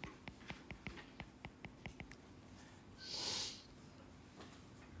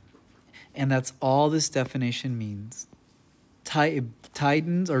 And that's all this definition means.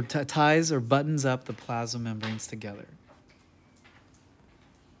 Tightens or ties or buttons up the plasma membranes together.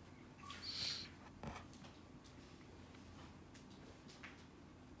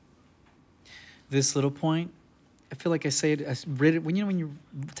 This little point, I feel like I say it, I read it, when you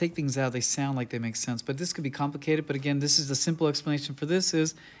take things out, they sound like they make sense, but this could be complicated. But again, this is the simple explanation for this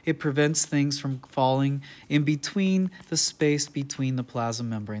is it prevents things from falling in between the space between the plasma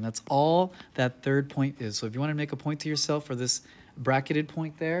membrane. That's all that third point is. So if you want to make a point to yourself for this bracketed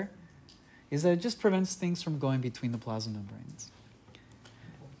point there, is that it just prevents things from going between the plasma membranes.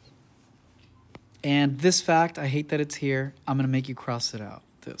 And this fact, I hate that it's here. I'm going to make you cross it out,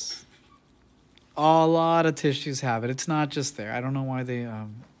 this. A lot of tissues have it. It's not just there. I don't know why they,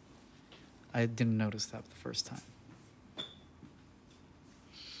 I didn't notice that the first time.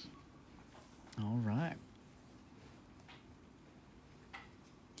 All right.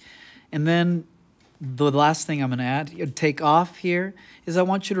 And then the last thing I'm going to add, take off here, is I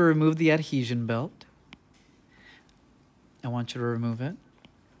want you to remove the adhesion belt. I want you to remove it.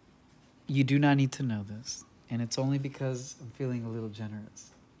 You do not need to know this. And it's only because I'm feeling a little generous.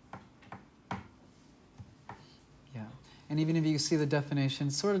 And even if you see the definition,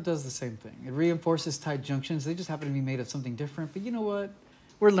 it sort of does the same thing. It reinforces tight junctions. They just happen to be made of something different. But you know what?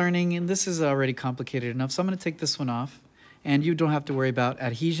 We're learning, and this is already complicated enough. So I'm going to take this one off. And you don't have to worry about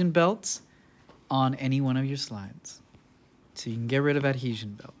adhesion belts on any one of your slides. So you can get rid of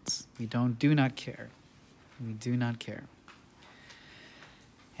adhesion belts. We do not care. We do not care.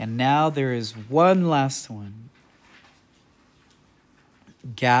 And now there is one last one.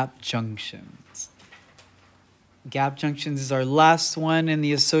 Gap junctions. Gap junctions is our last one, and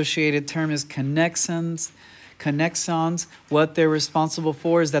the associated term is connexons. Connexons, what they're responsible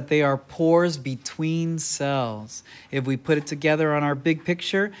for is that they are pores between cells. If we put it together on our big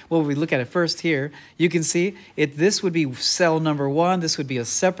picture, well, we look at it first here, you can see this would be cell number one, this would be a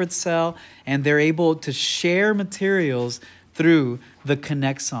separate cell, and they're able to share materials through the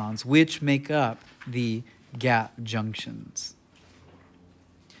connexons, which make up the gap junctions.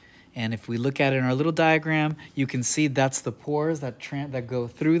 And if we look at it in our little diagram, you can see that's the pores that go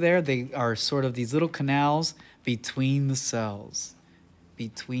through there. They are sort of these little canals between the cells.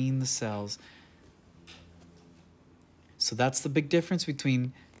 Between the cells. So that's the big difference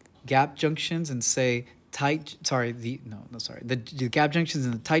between gap junctions and say the gap junctions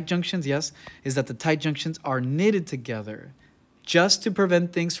and the tight junctions, yes, is that the tight junctions are knitted together just to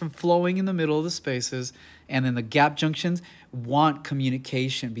prevent things from flowing in the middle of the spaces, and then the gap junctions want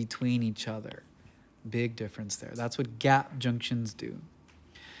communication between each other. Big difference there. That's what gap junctions do.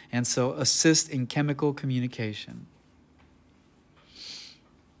 And so assist in chemical communication.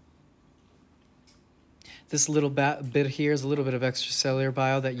 This little bit here is a little bit of extracellular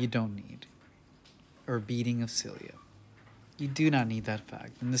bio that you don't need, or beading of cilia. You do not need that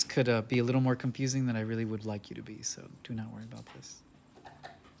fact. And this could be a little more confusing than I really would like you to be, so do not worry about this.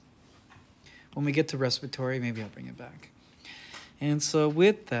 When we get to respiratory, maybe I'll bring it back. And so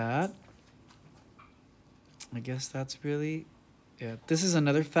with that, I guess that's really it. This is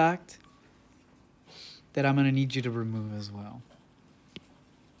another fact that I'm going to need you to remove as well.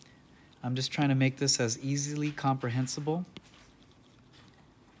 I'm just trying to make this as easily comprehensible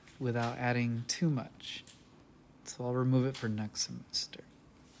without adding too much. So I'll remove it for next semester.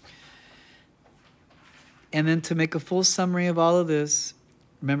 And then to make a full summary of all of this,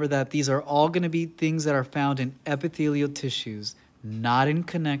 remember that these are all going to be things that are found in epithelial tissues, not in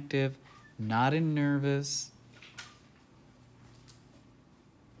connective, not in nervous.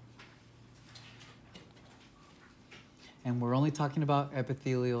 And we're only talking about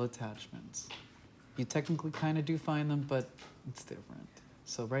epithelial attachments. You technically kind of do find them, but it's different.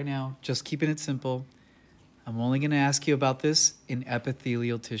 So right now, just keeping it simple, I'm only going to ask you about this in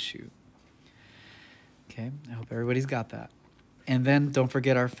epithelial tissue. Okay, I hope everybody's got that. And then don't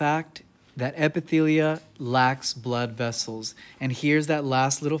forget our fact that epithelia lacks blood vessels. And here's that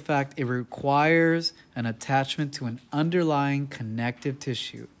last little fact. It requires an attachment to an underlying connective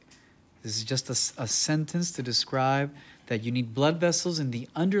tissue. This is just a sentence to describe that you need blood vessels in the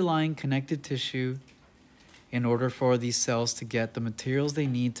underlying connective tissue in order for these cells to get the materials they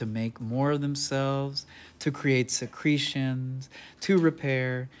need to make more of themselves, to create secretions, to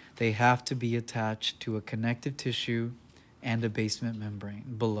repair. They have to be attached to a connective tissue and a basement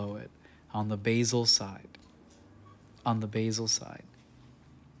membrane below it on the basal side. On the basal side.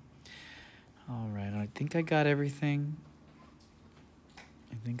 All right, I think I got everything.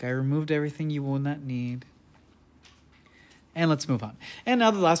 I think I removed everything you will not need. And let's move on. And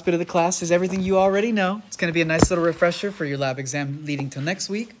now the last bit of the class is everything you already know. It's going to be a nice little refresher for your lab exam leading to next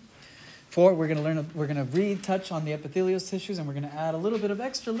week. We're going to retouch on the epithelial tissues, and we're going to add a little bit of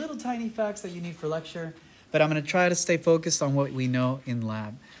extra little tiny facts that you need for lecture. But I'm going to try to stay focused on what we know in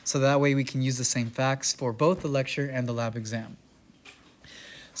lab, so that way we can use the same facts for both the lecture and the lab exam.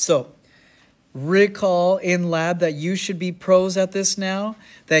 So recall in lab that you should be pros at this now,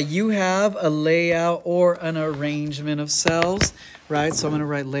 that you have a layout or an arrangement of cells, right? So I'm going to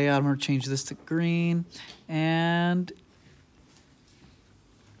write layout. I'm going to change this to green. And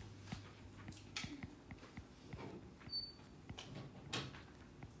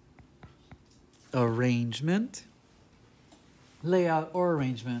arrangement, layout or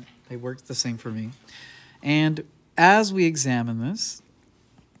arrangement, they work the same for me. And as we examine this,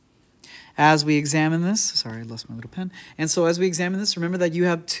 sorry, I lost my little pen. And so as we examine this, remember that you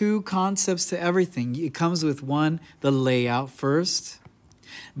have two concepts to everything. It comes with one, the layout first.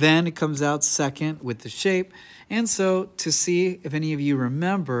 Then it comes out second with the shape. And so to see if any of you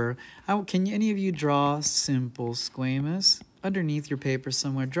remember, can any of you draw simple squamous? Underneath your paper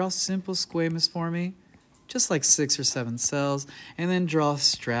somewhere, draw simple squamous for me. Just like 6 or 7 cells. And then draw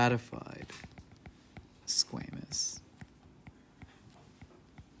stratified squamous.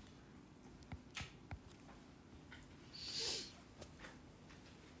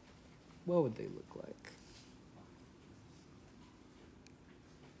 What would they look like?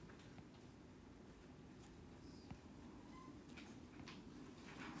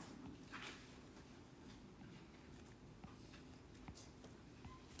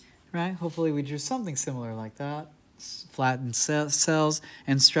 Right? Hopefully we drew something similar like that. Flattened cells,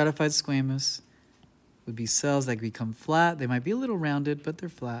 and stratified squamous would be cells that become flat. They might be a little rounded, but they're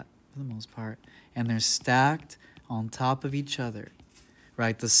flat for the most part. And they're stacked on top of each other.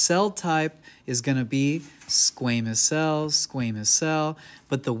 Right? The cell type is going to be squamous cell,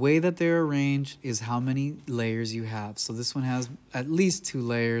 but the way that they're arranged is how many layers you have. So this one has at least 2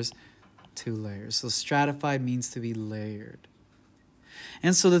 layers, 2 layers. So stratified means to be layered.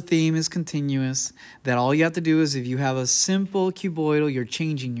 And so the theme is continuous, that all you have to do is if you have a simple cuboidal, you're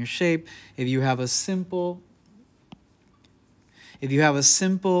changing your shape. If you have a simple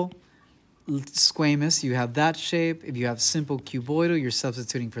squamous, you have that shape. If you have simple cuboidal, you're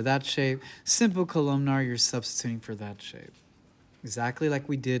substituting for that shape. Simple columnar, you're substituting for that shape. Exactly like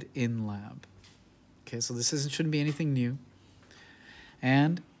we did in lab. Okay, so this shouldn't be anything new.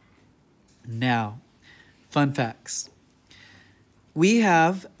 And now, fun facts. We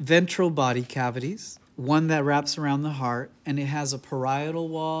have ventral body cavities, one that wraps around the heart, and it has a parietal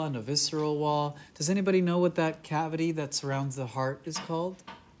wall and a visceral wall. Does anybody know what that cavity that surrounds the heart is called?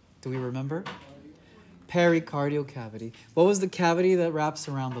 Do we remember? Pericardial cavity. What was the cavity that wraps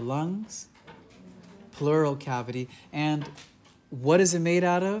around the lungs? Pleural cavity. And what is it made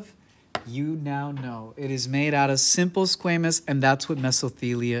out of? You now know. It is made out of simple squamous, and that's what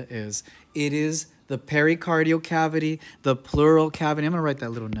mesothelia is. It is the pericardial cavity, the pleural cavity. I'm going to write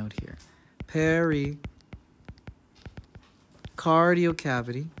that little note here. Pericardial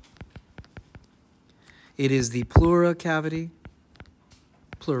cavity. It is the pleural cavity.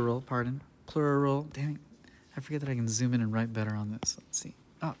 Pleural. Dang it. I forget that I can zoom in and write better on this. Let's see.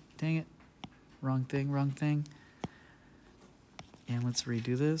 Oh, dang it. Wrong thing. And let's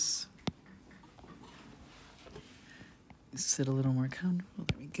redo this. Sit a little more comfortable.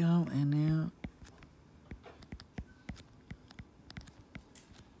 There we go. And now.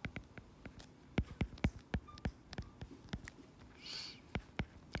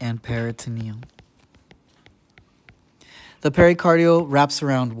 And peritoneal. The pericardial wraps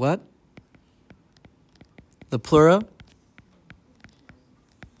around what? The pleura.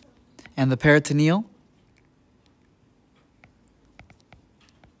 And the peritoneal.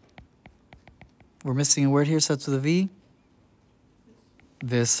 We're missing a word here, starts with a V.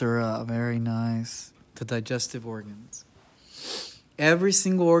 Viscera, very nice. The digestive organs. Every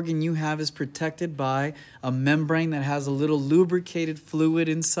single organ you have is protected by a membrane that has a little lubricated fluid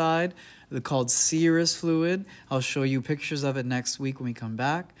inside. They're called serous fluid. I'll show you pictures of it next week when we come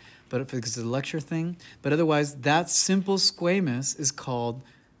back, but if it's a lecture thing. But otherwise, that simple squamous is called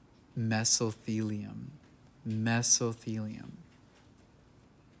mesothelium. Mesothelium.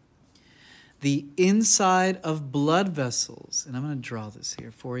 The inside of blood vessels, and I'm going to draw this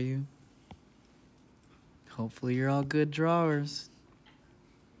here for you. Hopefully you're all good drawers.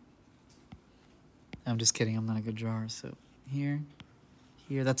 I'm just kidding, I'm not a good drawer. So here,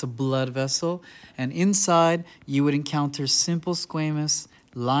 that's a blood vessel. And inside, you would encounter simple squamous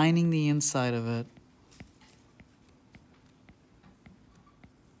lining the inside of it.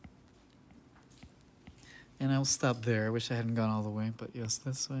 And I'll stop there. I wish I hadn't gone all the way, but yes,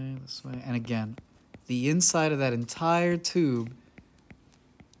 this way. And again, the inside of that entire tube,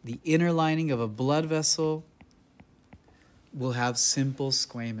 the inner lining of a blood vessel, will have simple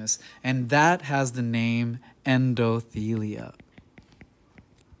squamous. And that has the name endothelia.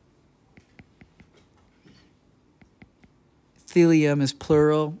 Thelium is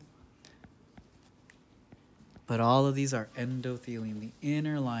plural, but all of these are endothelium, the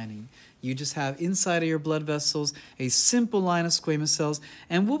inner lining. You just have inside of your blood vessels a simple line of squamous cells.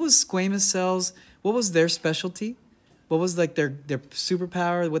 And what was squamous cells? What was their specialty? What was like their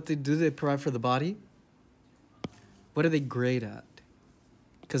superpower? What they provide for the body? What are they great at?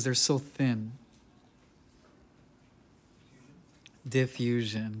 Because they're so thin.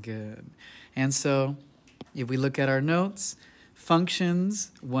 Diffusion, good. And so if we look at our notes,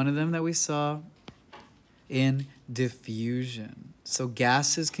 functions, one of them that we saw in diffusion. So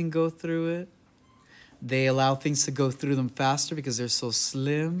gases can go through it. They allow things to go through them faster because they're so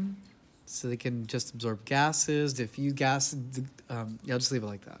slim. So they can just absorb gases, diffuse gases. I'll just leave it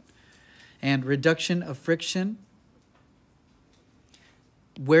like that. And reduction of friction.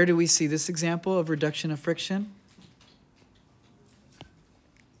 Where do we see this example of reduction of friction?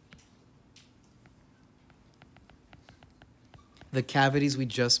 The cavities we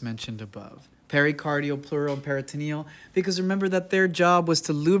just mentioned above. Pericardial, pleural, and peritoneal. Because remember that their job was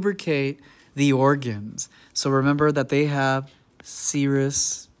to lubricate the organs. So remember that they have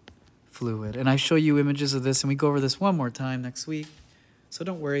serous fluid. And I show you images of this, and we go over this one more time next week. So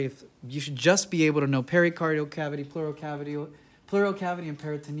don't worry. If you should just be able to know pericardial cavity, pleural cavity, and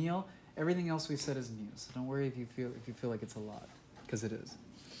peritoneal. Everything else we said is new. So don't worry if you feel like it's a lot, because it is.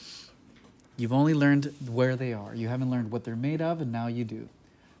 You've only learned where they are. You haven't learned what they're made of, and now you do.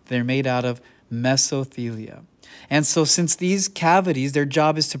 They're made out of mesothelia. And so since these cavities, their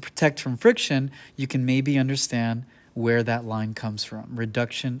job is to protect from friction, you can maybe understand where that line comes from.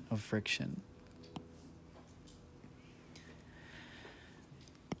 Reduction of friction.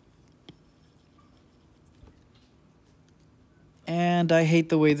 And I hate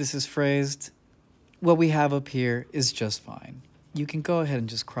the way this is phrased. What we have up here is just fine. You can go ahead and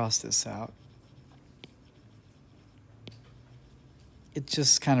just cross this out. It's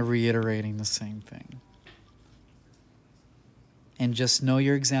just kind of reiterating the same thing. And just know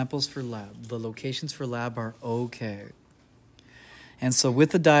your examples for lab. The locations for lab are okay. And so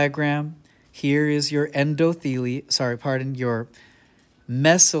with the diagram, here is your your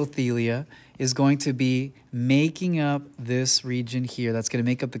mesothelia is going to be making up this region here. That's going to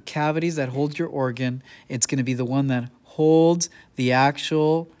make up the cavities that hold your organ. It's going to be the one that holds the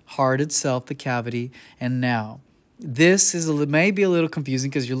actual heart itself, the cavity. And now, this is maybe a little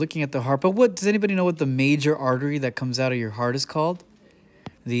confusing because you're looking at the heart, but does anybody know what the major artery that comes out of your heart is called?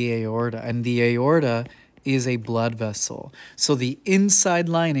 The aorta. And the aorta is a blood vessel. So the inside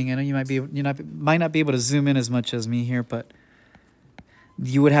lining, I know might not be able to zoom in as much as me here, but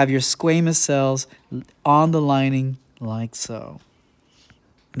you would have your squamous cells on the lining like so,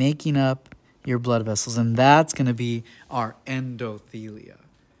 making up your blood vessels, and that's going to be our endothelia.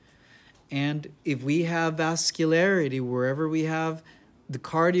 And if we have vascularity, wherever we have the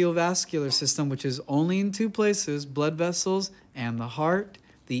cardiovascular system, which is only in two places, blood vessels and the heart,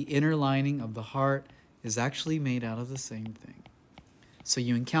 the inner lining of the heart is actually made out of the same thing. So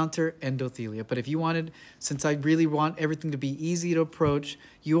you encounter endothelia. But if you wanted, since I really want everything to be easy to approach,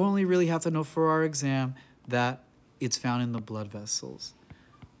 you only really have to know for our exam that it's found in the blood vessels.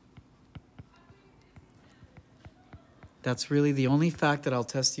 That's really the only fact that I'll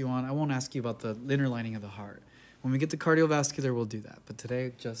test you on. I won't ask you about the inner lining of the heart. When we get to cardiovascular, we'll do that. But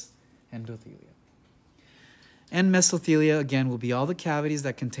today, just endothelia. And mesothelia, again, will be all the cavities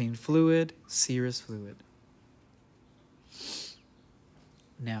that contain fluid, serous fluid.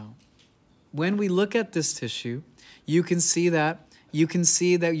 Now, when we look at this tissue, you can see that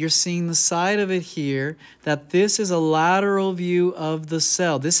you're seeing the side of it here, that this is a lateral view of the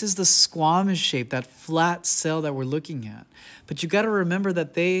cell. This is the squamous shape, that flat cell that we're looking at. But you got to remember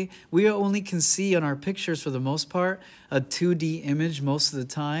that we only can see on our pictures, for the most part, a 2D image most of the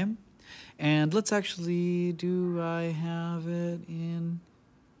time. And let's actually, do I have it in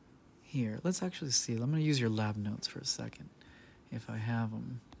here? Let's actually see. I'm going to use your lab notes for a second, if I have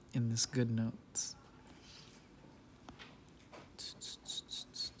them in this good notes.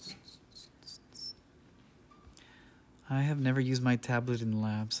 I have never used my tablet in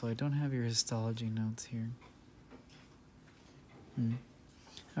lab, so I don't have your histology notes here.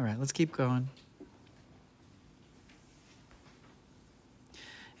 All right, let's keep going.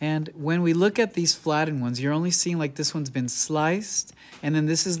 And when we look at these flattened ones, you're only seeing like this one's been sliced, and then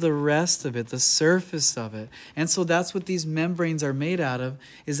this is the rest of it, the surface of it. And so that's what these membranes are made out of,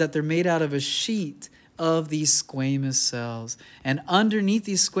 is that they're made out of a sheet of these squamous cells. And underneath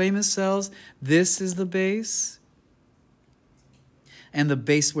these squamous cells, this is the base, and the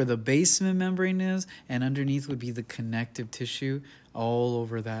base where the basement membrane is, and underneath would be the connective tissue all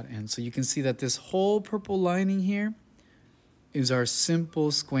over that end. So you can see that this whole purple lining here is our simple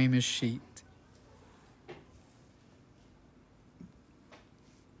squamous sheet.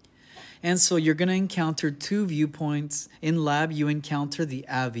 And so you're going to encounter two viewpoints. In lab, you encounter the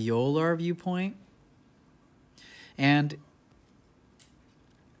alveolar viewpoint. And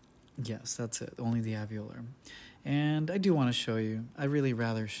yes, that's it, only the alveolar. And I do want to show you. I'd really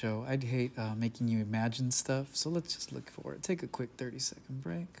rather show. I'd hate making you imagine stuff. So let's just look for it. Take a quick 30-second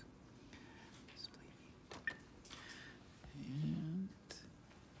break.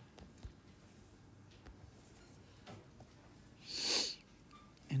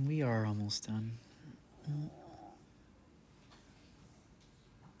 And we are almost done.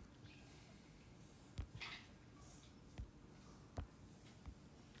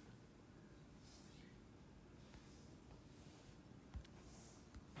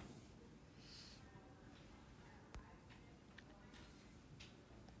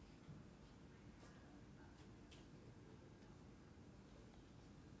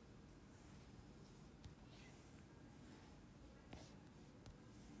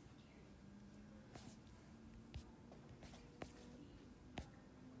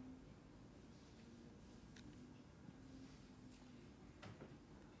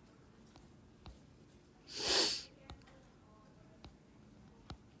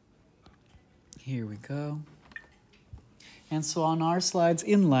 Here we go. And so on our slides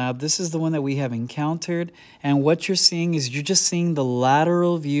in lab, this is the one that we have encountered. And what you're seeing is you're just seeing the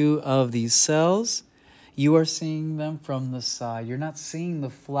lateral view of these cells. You are seeing them from the side. You're not seeing the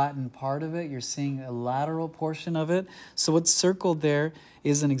flattened part of it. You're seeing a lateral portion of it. So what's circled there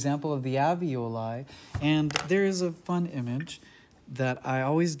is an example of the alveoli. And there is a fun image that I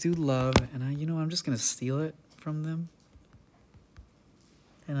always do love. And I'm just going to steal it from them.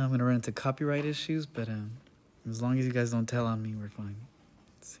 And I'm going to run into copyright issues, but as long as you guys don't tell on me, we're fine.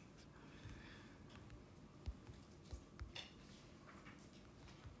 Let's see.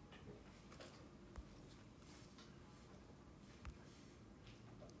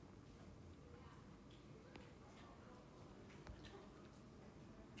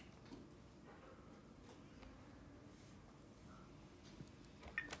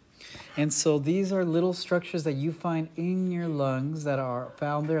 And so these are little structures that you find in your lungs that are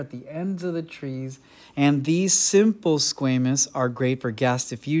found there at the ends of the trees. And these simple squamous are great for gas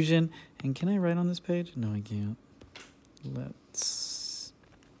diffusion. And can I write on this page? No, I can't. Let's...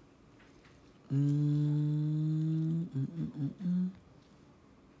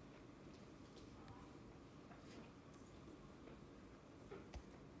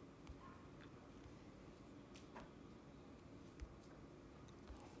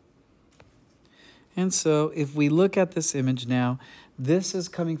 And so if we look at this image now, this is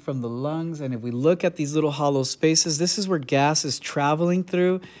coming from the lungs. And if we look at these little hollow spaces, this is where gas is traveling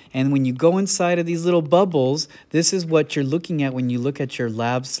through. And when you go inside of these little bubbles, this is what you're looking at when you look at your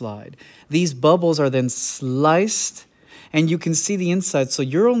lab slide. These bubbles are then sliced and you can see the inside. So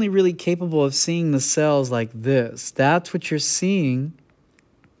you're only really capable of seeing the cells like this. That's what you're seeing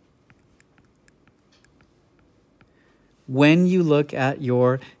when you look at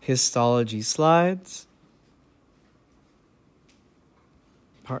your histology slides.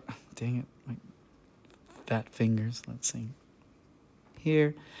 Dang it, my fat fingers, let's see.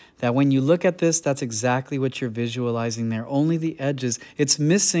 Here, that when you look at this, that's exactly what you're visualizing there. Only the edges. It's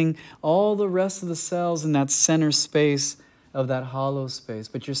missing all the rest of the cells in that center space of that hollow space,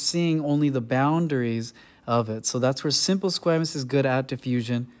 but you're seeing only the boundaries of it. So that's where simple squamous is good at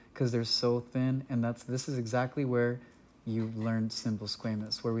diffusion, because they're so thin, and this is exactly where you learned simple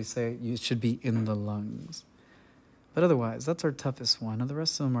squamous, where we say you should be in the lungs. But otherwise, that's our toughest one. And the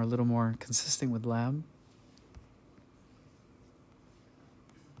rest of them are a little more consistent with lab.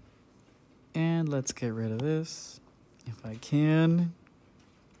 And let's get rid of this, if I can.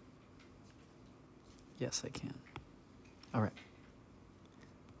 Yes, I can. All right.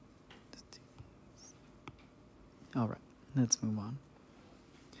 All right, let's move on.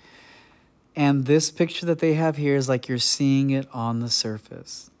 And this picture that they have here is like you're seeing it on the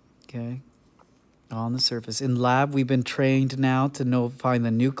surface, okay? On the surface. In lab, we've been trained now to find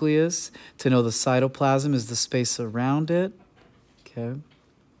the nucleus, to know the cytoplasm is the space around it, okay?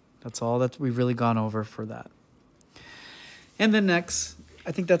 That's all that we've really gone over for that. And then next,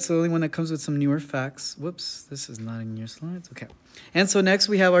 I think that's the only one that comes with some newer facts. Whoops, this is not in your slides. Okay. And so next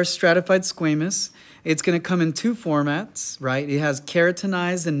we have our stratified squamous. It's going to come in two formats, right? It has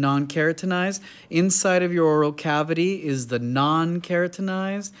keratinized and non-keratinized. Inside of your oral cavity is the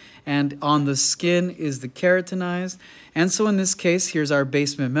non-keratinized, and on the skin is the keratinized. And so in this case, here's our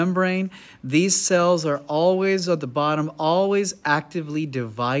basement membrane. These cells are always at the bottom, always actively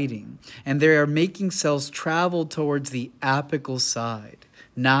dividing. And they are making cells travel towards the apical side,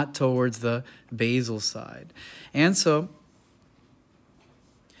 not towards the basal side. And so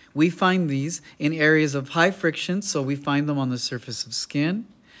we find these in areas of high friction, so we find them on the surface of skin.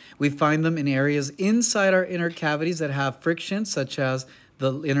 We find them in areas inside our inner cavities that have friction, such as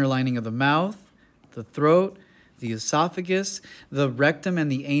the inner lining of the mouth, the throat, the esophagus, the rectum, and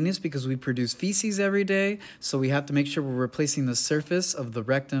the anus, because we produce feces every day, so we have to make sure we're replacing the surface of the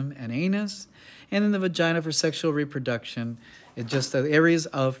rectum and anus. And in the vagina for sexual reproduction, it's just the areas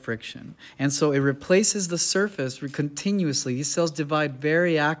of friction. And so it replaces the surface continuously. These cells divide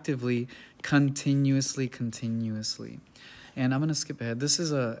very actively, continuously. And I'm going to skip ahead. This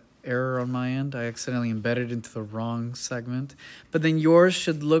is a error on my end. I accidentally embedded into the wrong segment. But then yours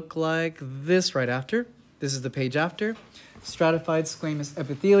should look like this right after. This is the page after. Stratified squamous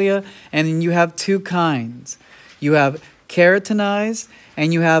epithelia. And then you have two kinds. You have keratinized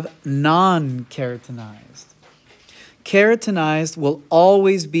and you have non-keratinized. Keratinized will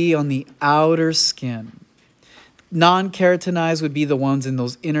always be on the outer skin. Non-keratinized would be the ones in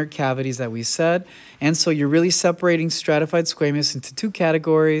those inner cavities that we said. And so you're really separating stratified squamous into two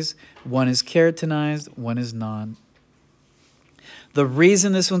categories. One is keratinized, one is non. The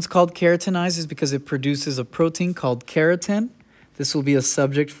reason this one's called keratinized is because it produces a protein called keratin. This will be a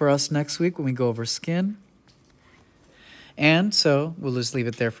subject for us next week when we go over skin. And so we'll just leave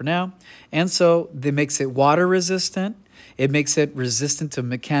it there for now. And so it makes it water resistant. It makes it resistant to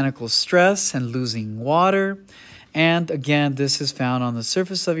mechanical stress and losing water. And again, this is found on the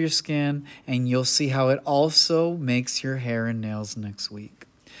surface of your skin, and you'll see how it also makes your hair and nails next week.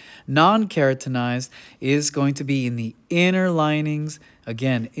 Non-keratinized is going to be in the inner linings,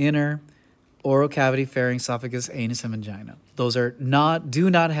 again, inner, oral cavity, pharynx, esophagus, anus, and vagina. Those do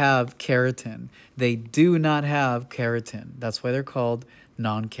not have keratin. They do not have keratin. That's why they're called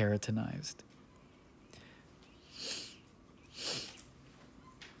non-keratinized.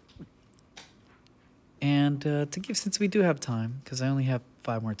 And since we do have time, because I only have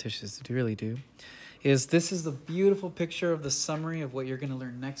 5 more tissues to really do, this is the beautiful picture of the summary of what you're going to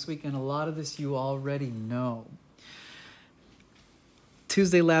learn next week, and a lot of this you already know.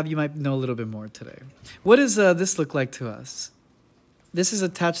 Tuesday lab, you might know a little bit more today. What does this look like to us? This is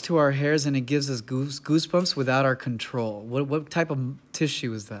attached to our hairs, and it gives us goosebumps without our control. What type of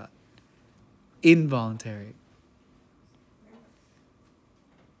tissue is that? Involuntary.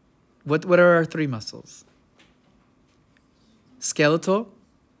 What are our 3 muscles? Skeletal.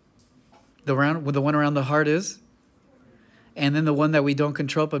 The one around the heart is. And then the one that we don't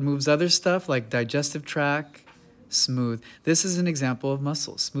control but moves other stuff like digestive tract, smooth. This is an example of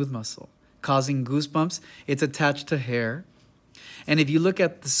muscle, smooth muscle. causing goosebumps. It's attached to hair. And if you look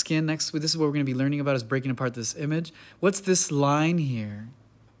at the skin next, this is what we're going to be learning about, is breaking apart this image. What's this line here?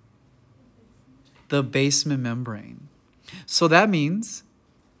 The basement membrane. So that means,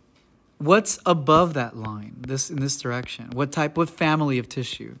 what's above that line, in this direction? What family of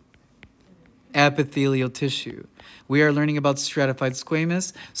tissue? Epithelial tissue. We are learning about stratified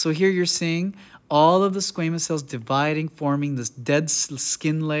squamous. So here you're seeing all of the squamous cells dividing, forming this dead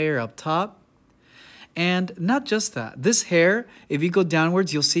skin layer up top. And not just that. This hair, if you go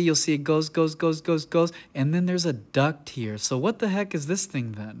downwards, you'll see it goes, and then there's a duct here. So what the heck is this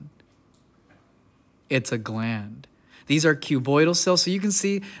thing then? It's a gland. These are cuboidal cells. So you can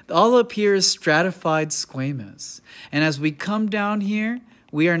see all up here is stratified squamous. And as we come down here,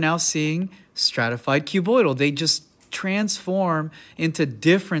 we are now seeing stratified cuboidal. They just transform into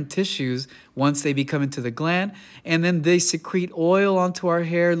different tissues once they become into the gland, and then they secrete oil onto our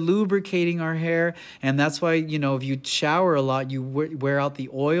hair, lubricating our hair. And that's why, if you shower a lot, you wear out the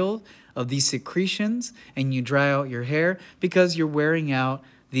oil of these secretions and you dry out your hair, because you're wearing out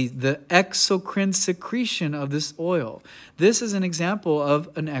the exocrine secretion of this oil. This is an example of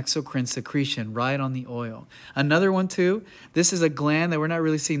an exocrine secretion right on the oil. Another one too, this is a gland that we're not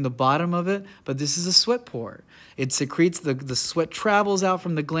really seeing the bottom of it, but this is a sweat pore. It secretes, the sweat travels out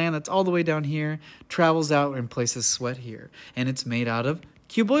from the gland that's all the way down here, travels out and places sweat here. And it's made out of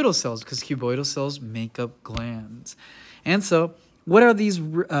cuboidal cells, because cuboidal cells make up glands. And so, what are these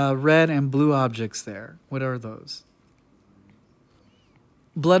red and blue objects there? What are those?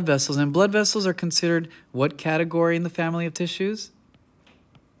 Blood vessels. And blood vessels are considered what category in the family of tissues?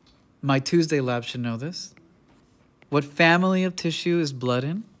 My Tuesday lab should know this. What family of tissue is blood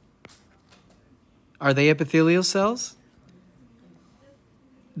in? Are they epithelial cells?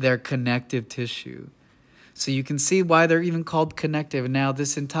 They're connective tissue. So you can see why they're even called connective. Now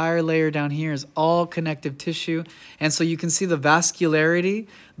this entire layer down here is all connective tissue. And so you can see the vascularity.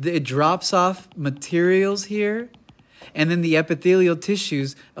 It drops off materials here, and then the epithelial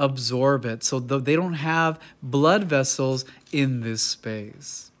tissues absorb it. So they don't have blood vessels in this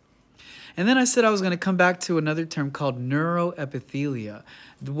space. And then I said I was going to come back to another term called neuroepithelia.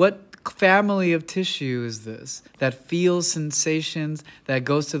 What family of tissue is this that feels sensations, that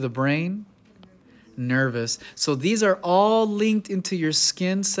goes to the brain? Nervous. So these are all linked into your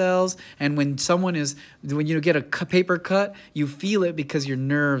skin cells, and when you get a paper cut, you feel it because your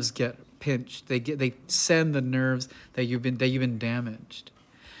nerves get pinched. They send the nerves that you've been damaged.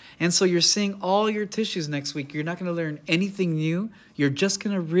 And so you're seeing all your tissues next week. You're not going to learn anything new. You're just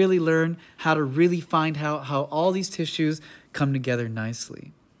going to really learn how to really find how all these tissues come together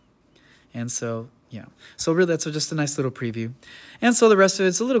nicely. And so, yeah. So really, that's just a nice little preview. And so the rest of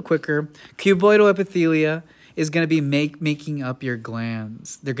it's a little quicker. Cuboidal epithelia is going to be making up your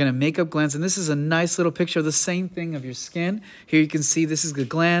glands. They're going to make up glands. And this is a nice little picture of the same thing of your skin. Here you can see this is the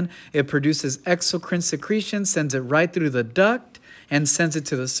gland. It produces exocrine secretion, sends it right through the duct, and sends it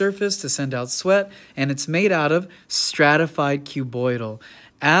to the surface to send out sweat. And it's made out of stratified cuboidal.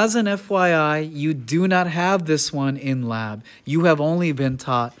 As an FYI, you do not have this one in lab. You have only been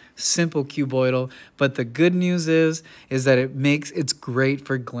taught simple cuboidal, but the good news is that it's great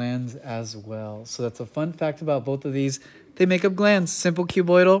for glands as well. So that's a fun fact about both of these. They make up glands. Simple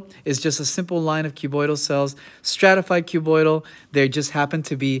cuboidal is just a simple line of cuboidal cells. Stratified cuboidal, they just happen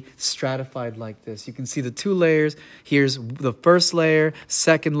to be stratified like this. You can see the two layers. Here's the first layer.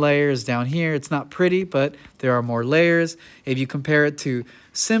 Second layer is down here. It's not pretty, but there are more layers. If you compare it to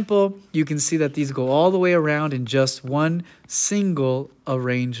simple, you can see that these go all the way around in just one single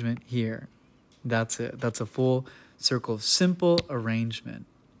arrangement here. That's it. That's a full circle of simple arrangement.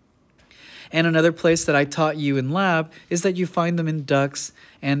 And another place that I taught you in lab is that you find them in ducts.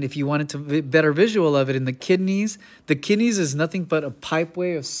 And if you wanted to better visual of it, in the kidneys is nothing but a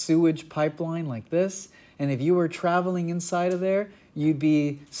pipeway, a sewage pipeline like this. And if you were traveling inside of there, you'd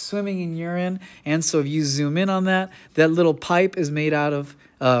be swimming in urine. And so if you zoom in on that little pipe is made out of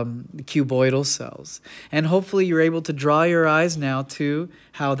cuboidal cells. And hopefully you're able to draw your eyes now to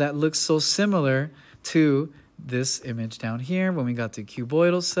how that looks so similar to this image down here when we got to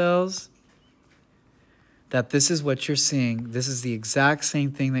cuboidal cells. That this is what you're seeing. This is the exact same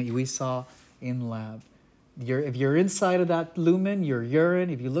thing that we saw in lab. If you're inside of that lumen, your urine,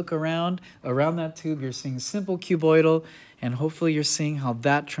 if you look around that tube, you're seeing simple cuboidal, and hopefully you're seeing how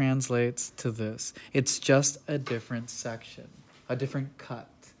that translates to this. It's just a different section, a different cut,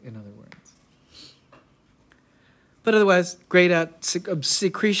 in other words. But otherwise, great at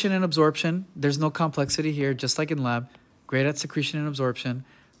secretion and absorption. There's no complexity here, just like in lab. Great at secretion and absorption,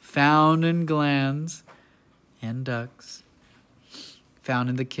 found in glands and ducts. found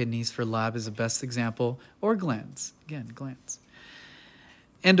in the kidneys for lab is the best example, or glands. Again, glands.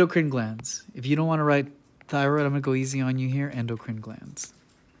 Endocrine glands. If you don't want to write thyroid, I'm going to go easy on you here. Endocrine glands.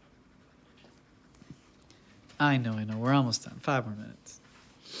 I know. We're almost done. 5 more minutes.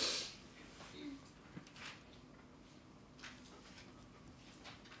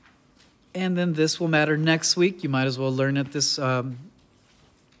 And then this will matter next week. You might as well learn it this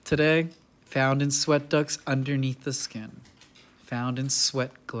today. Found in sweat ducts underneath the skin. Found in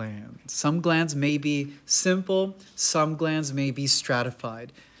sweat glands. Some glands may be simple. Some glands may be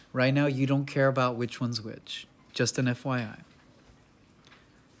stratified. Right now, you don't care about which one's which. Just an FYI.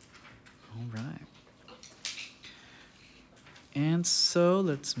 All right. And so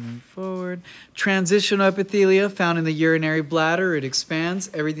let's move forward. Transitional epithelia found in the urinary bladder. It expands.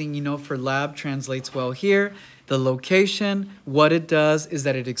 Everything you know for lab translates well here. The location, what it does is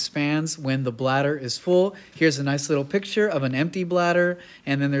that it expands when the bladder is full. Here's a nice little picture of an empty bladder,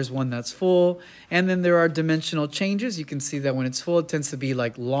 and then there's one that's full. And then there are dimensional changes. You can see that when it's full, it tends to be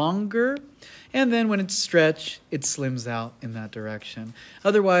like longer. And then when it's stretched, it slims out in that direction.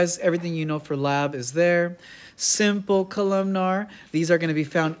 Otherwise, everything you know for lab is there. Simple columnar. These are going to be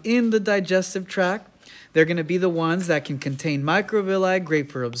found in the digestive tract. They're going to be the ones that can contain microvilli,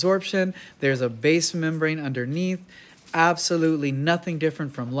 great for absorption. There's a base membrane underneath. Absolutely nothing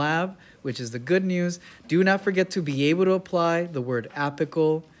different from lab, which is the good news. Do not forget to be able to apply the word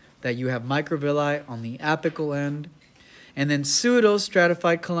apical, that you have microvilli on the apical end. And then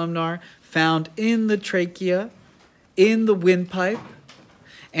pseudo-stratified columnar found in the trachea, in the windpipe.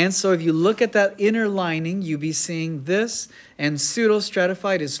 And so if you look at that inner lining, you'll be seeing this. And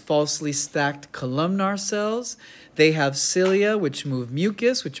pseudo-stratified is falsely stacked columnar cells. They have cilia, which move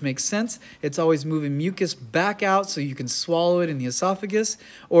mucus, which makes sense. It's always moving mucus back out so you can swallow it in the esophagus,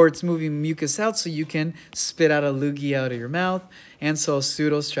 or it's moving mucus out so you can spit out a loogie out of your mouth. And so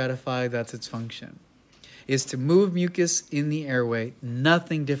pseudo-stratified, that's its function, is to move mucus in the airway.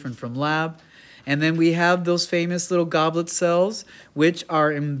 Nothing different from lab. And then we have those famous little goblet cells, which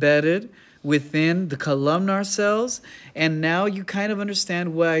are embedded within the columnar cells. And now you kind of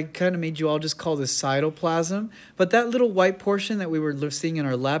understand why I kind of made you all just call this cytoplasm. But that little white portion that we were seeing in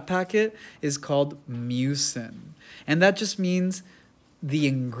our lab packet is called mucin. And that just means the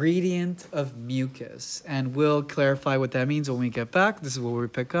ingredient of mucus. And we'll clarify what that means when we get back. This is where we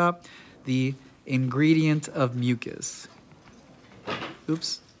pick up the ingredient of mucus.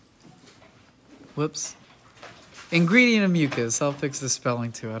 Oops. Whoops. Ingredient of mucus. I'll fix the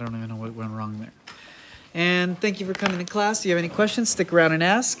spelling too. I don't even know what went wrong there. And thank you for coming to class. If you have any questions, stick around and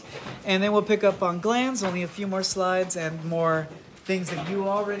ask. And then we'll pick up on glands, only a few more slides and more things that you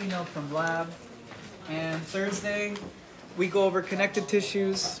already know from lab. And Thursday, we go over connective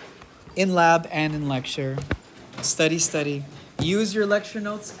tissues in lab and in lecture. Study. Use your lecture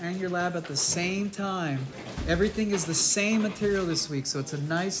notes and your lab at the same time. Everything is the same material this week, so it's a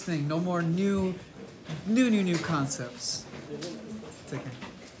nice thing. No more new concepts.